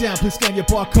Lockdown. Please scan your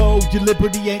barcode. Your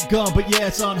liberty ain't gone, but yeah,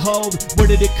 it's on hold. Where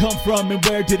did it come from and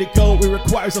where did it go? It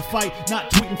requires a fight,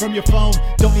 not tweeting from your phone.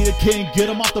 Don't need a king, get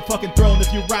him off the fucking throne.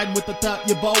 If you're riding with the thought,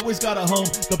 you've always got a home.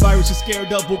 The virus you're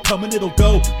scared of will come and it'll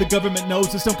go. The government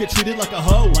knows this, don't get treated like a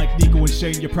hoe. Like Nico and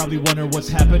Shane, you're probably wondering what's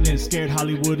happening. Scared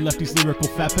Hollywood lefties lyrical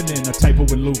fappening. A typo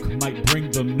with Luke might bring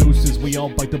them nooses. We all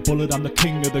bite the bullet, I'm the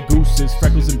king of the gooses.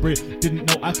 Freckles and Brit didn't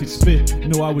know I could spit.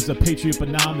 Knew I was a patriot, but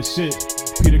now I'm the shit.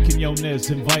 Peter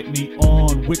Quinones, invite me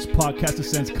on. Which podcaster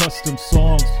sends custom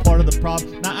songs? Part of the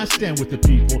problem, now I stand with the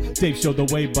people. Dave showed the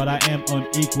way, but I am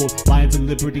unequal. Lions of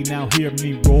Liberty, now hear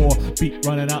me roar. Beat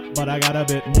running out, but I got a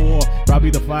bit more.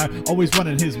 Robbie the Fire, always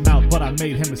running his mouth, but I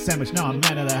made him a sandwich, now I'm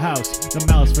man of the house. No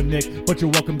malice for Nick, but you're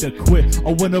welcome to quit.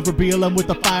 I'll win over BLM with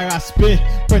the fire I spit.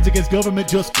 Friends against government,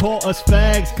 just call us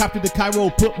fags. Copy the Cairo,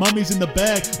 put mummies in the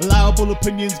bag. Allowable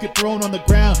opinions get thrown on the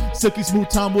ground. Silky Smooth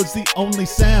Tom was the only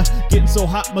sound. Getting so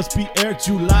hot must be Air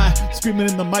July. Screaming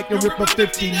in the mic, the Ripper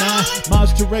 59.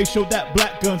 Miles Ture showed that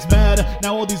black guns matter.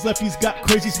 Now all these lefties got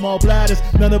crazy small bladders.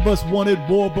 None of us wanted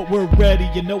war, but we're ready.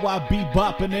 You know I be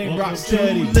bopping, ain't rock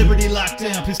steady. Liberty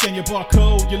Lockdown, please scan your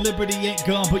barcode. Your liberty ain't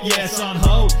gone, but yeah, it's on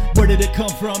hold. Where did it come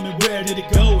from and where did it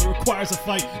go? It requires a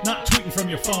fight, not tweeting from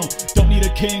your phone. Don't need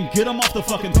a king, get him off the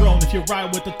fucking throne. If you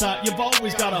ride with the thought, you've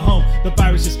always got a home. The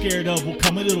virus you're scared of will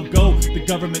come and it'll go. The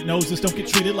government knows this, don't get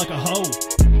treated like a hoe.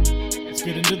 Let's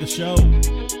get into the show.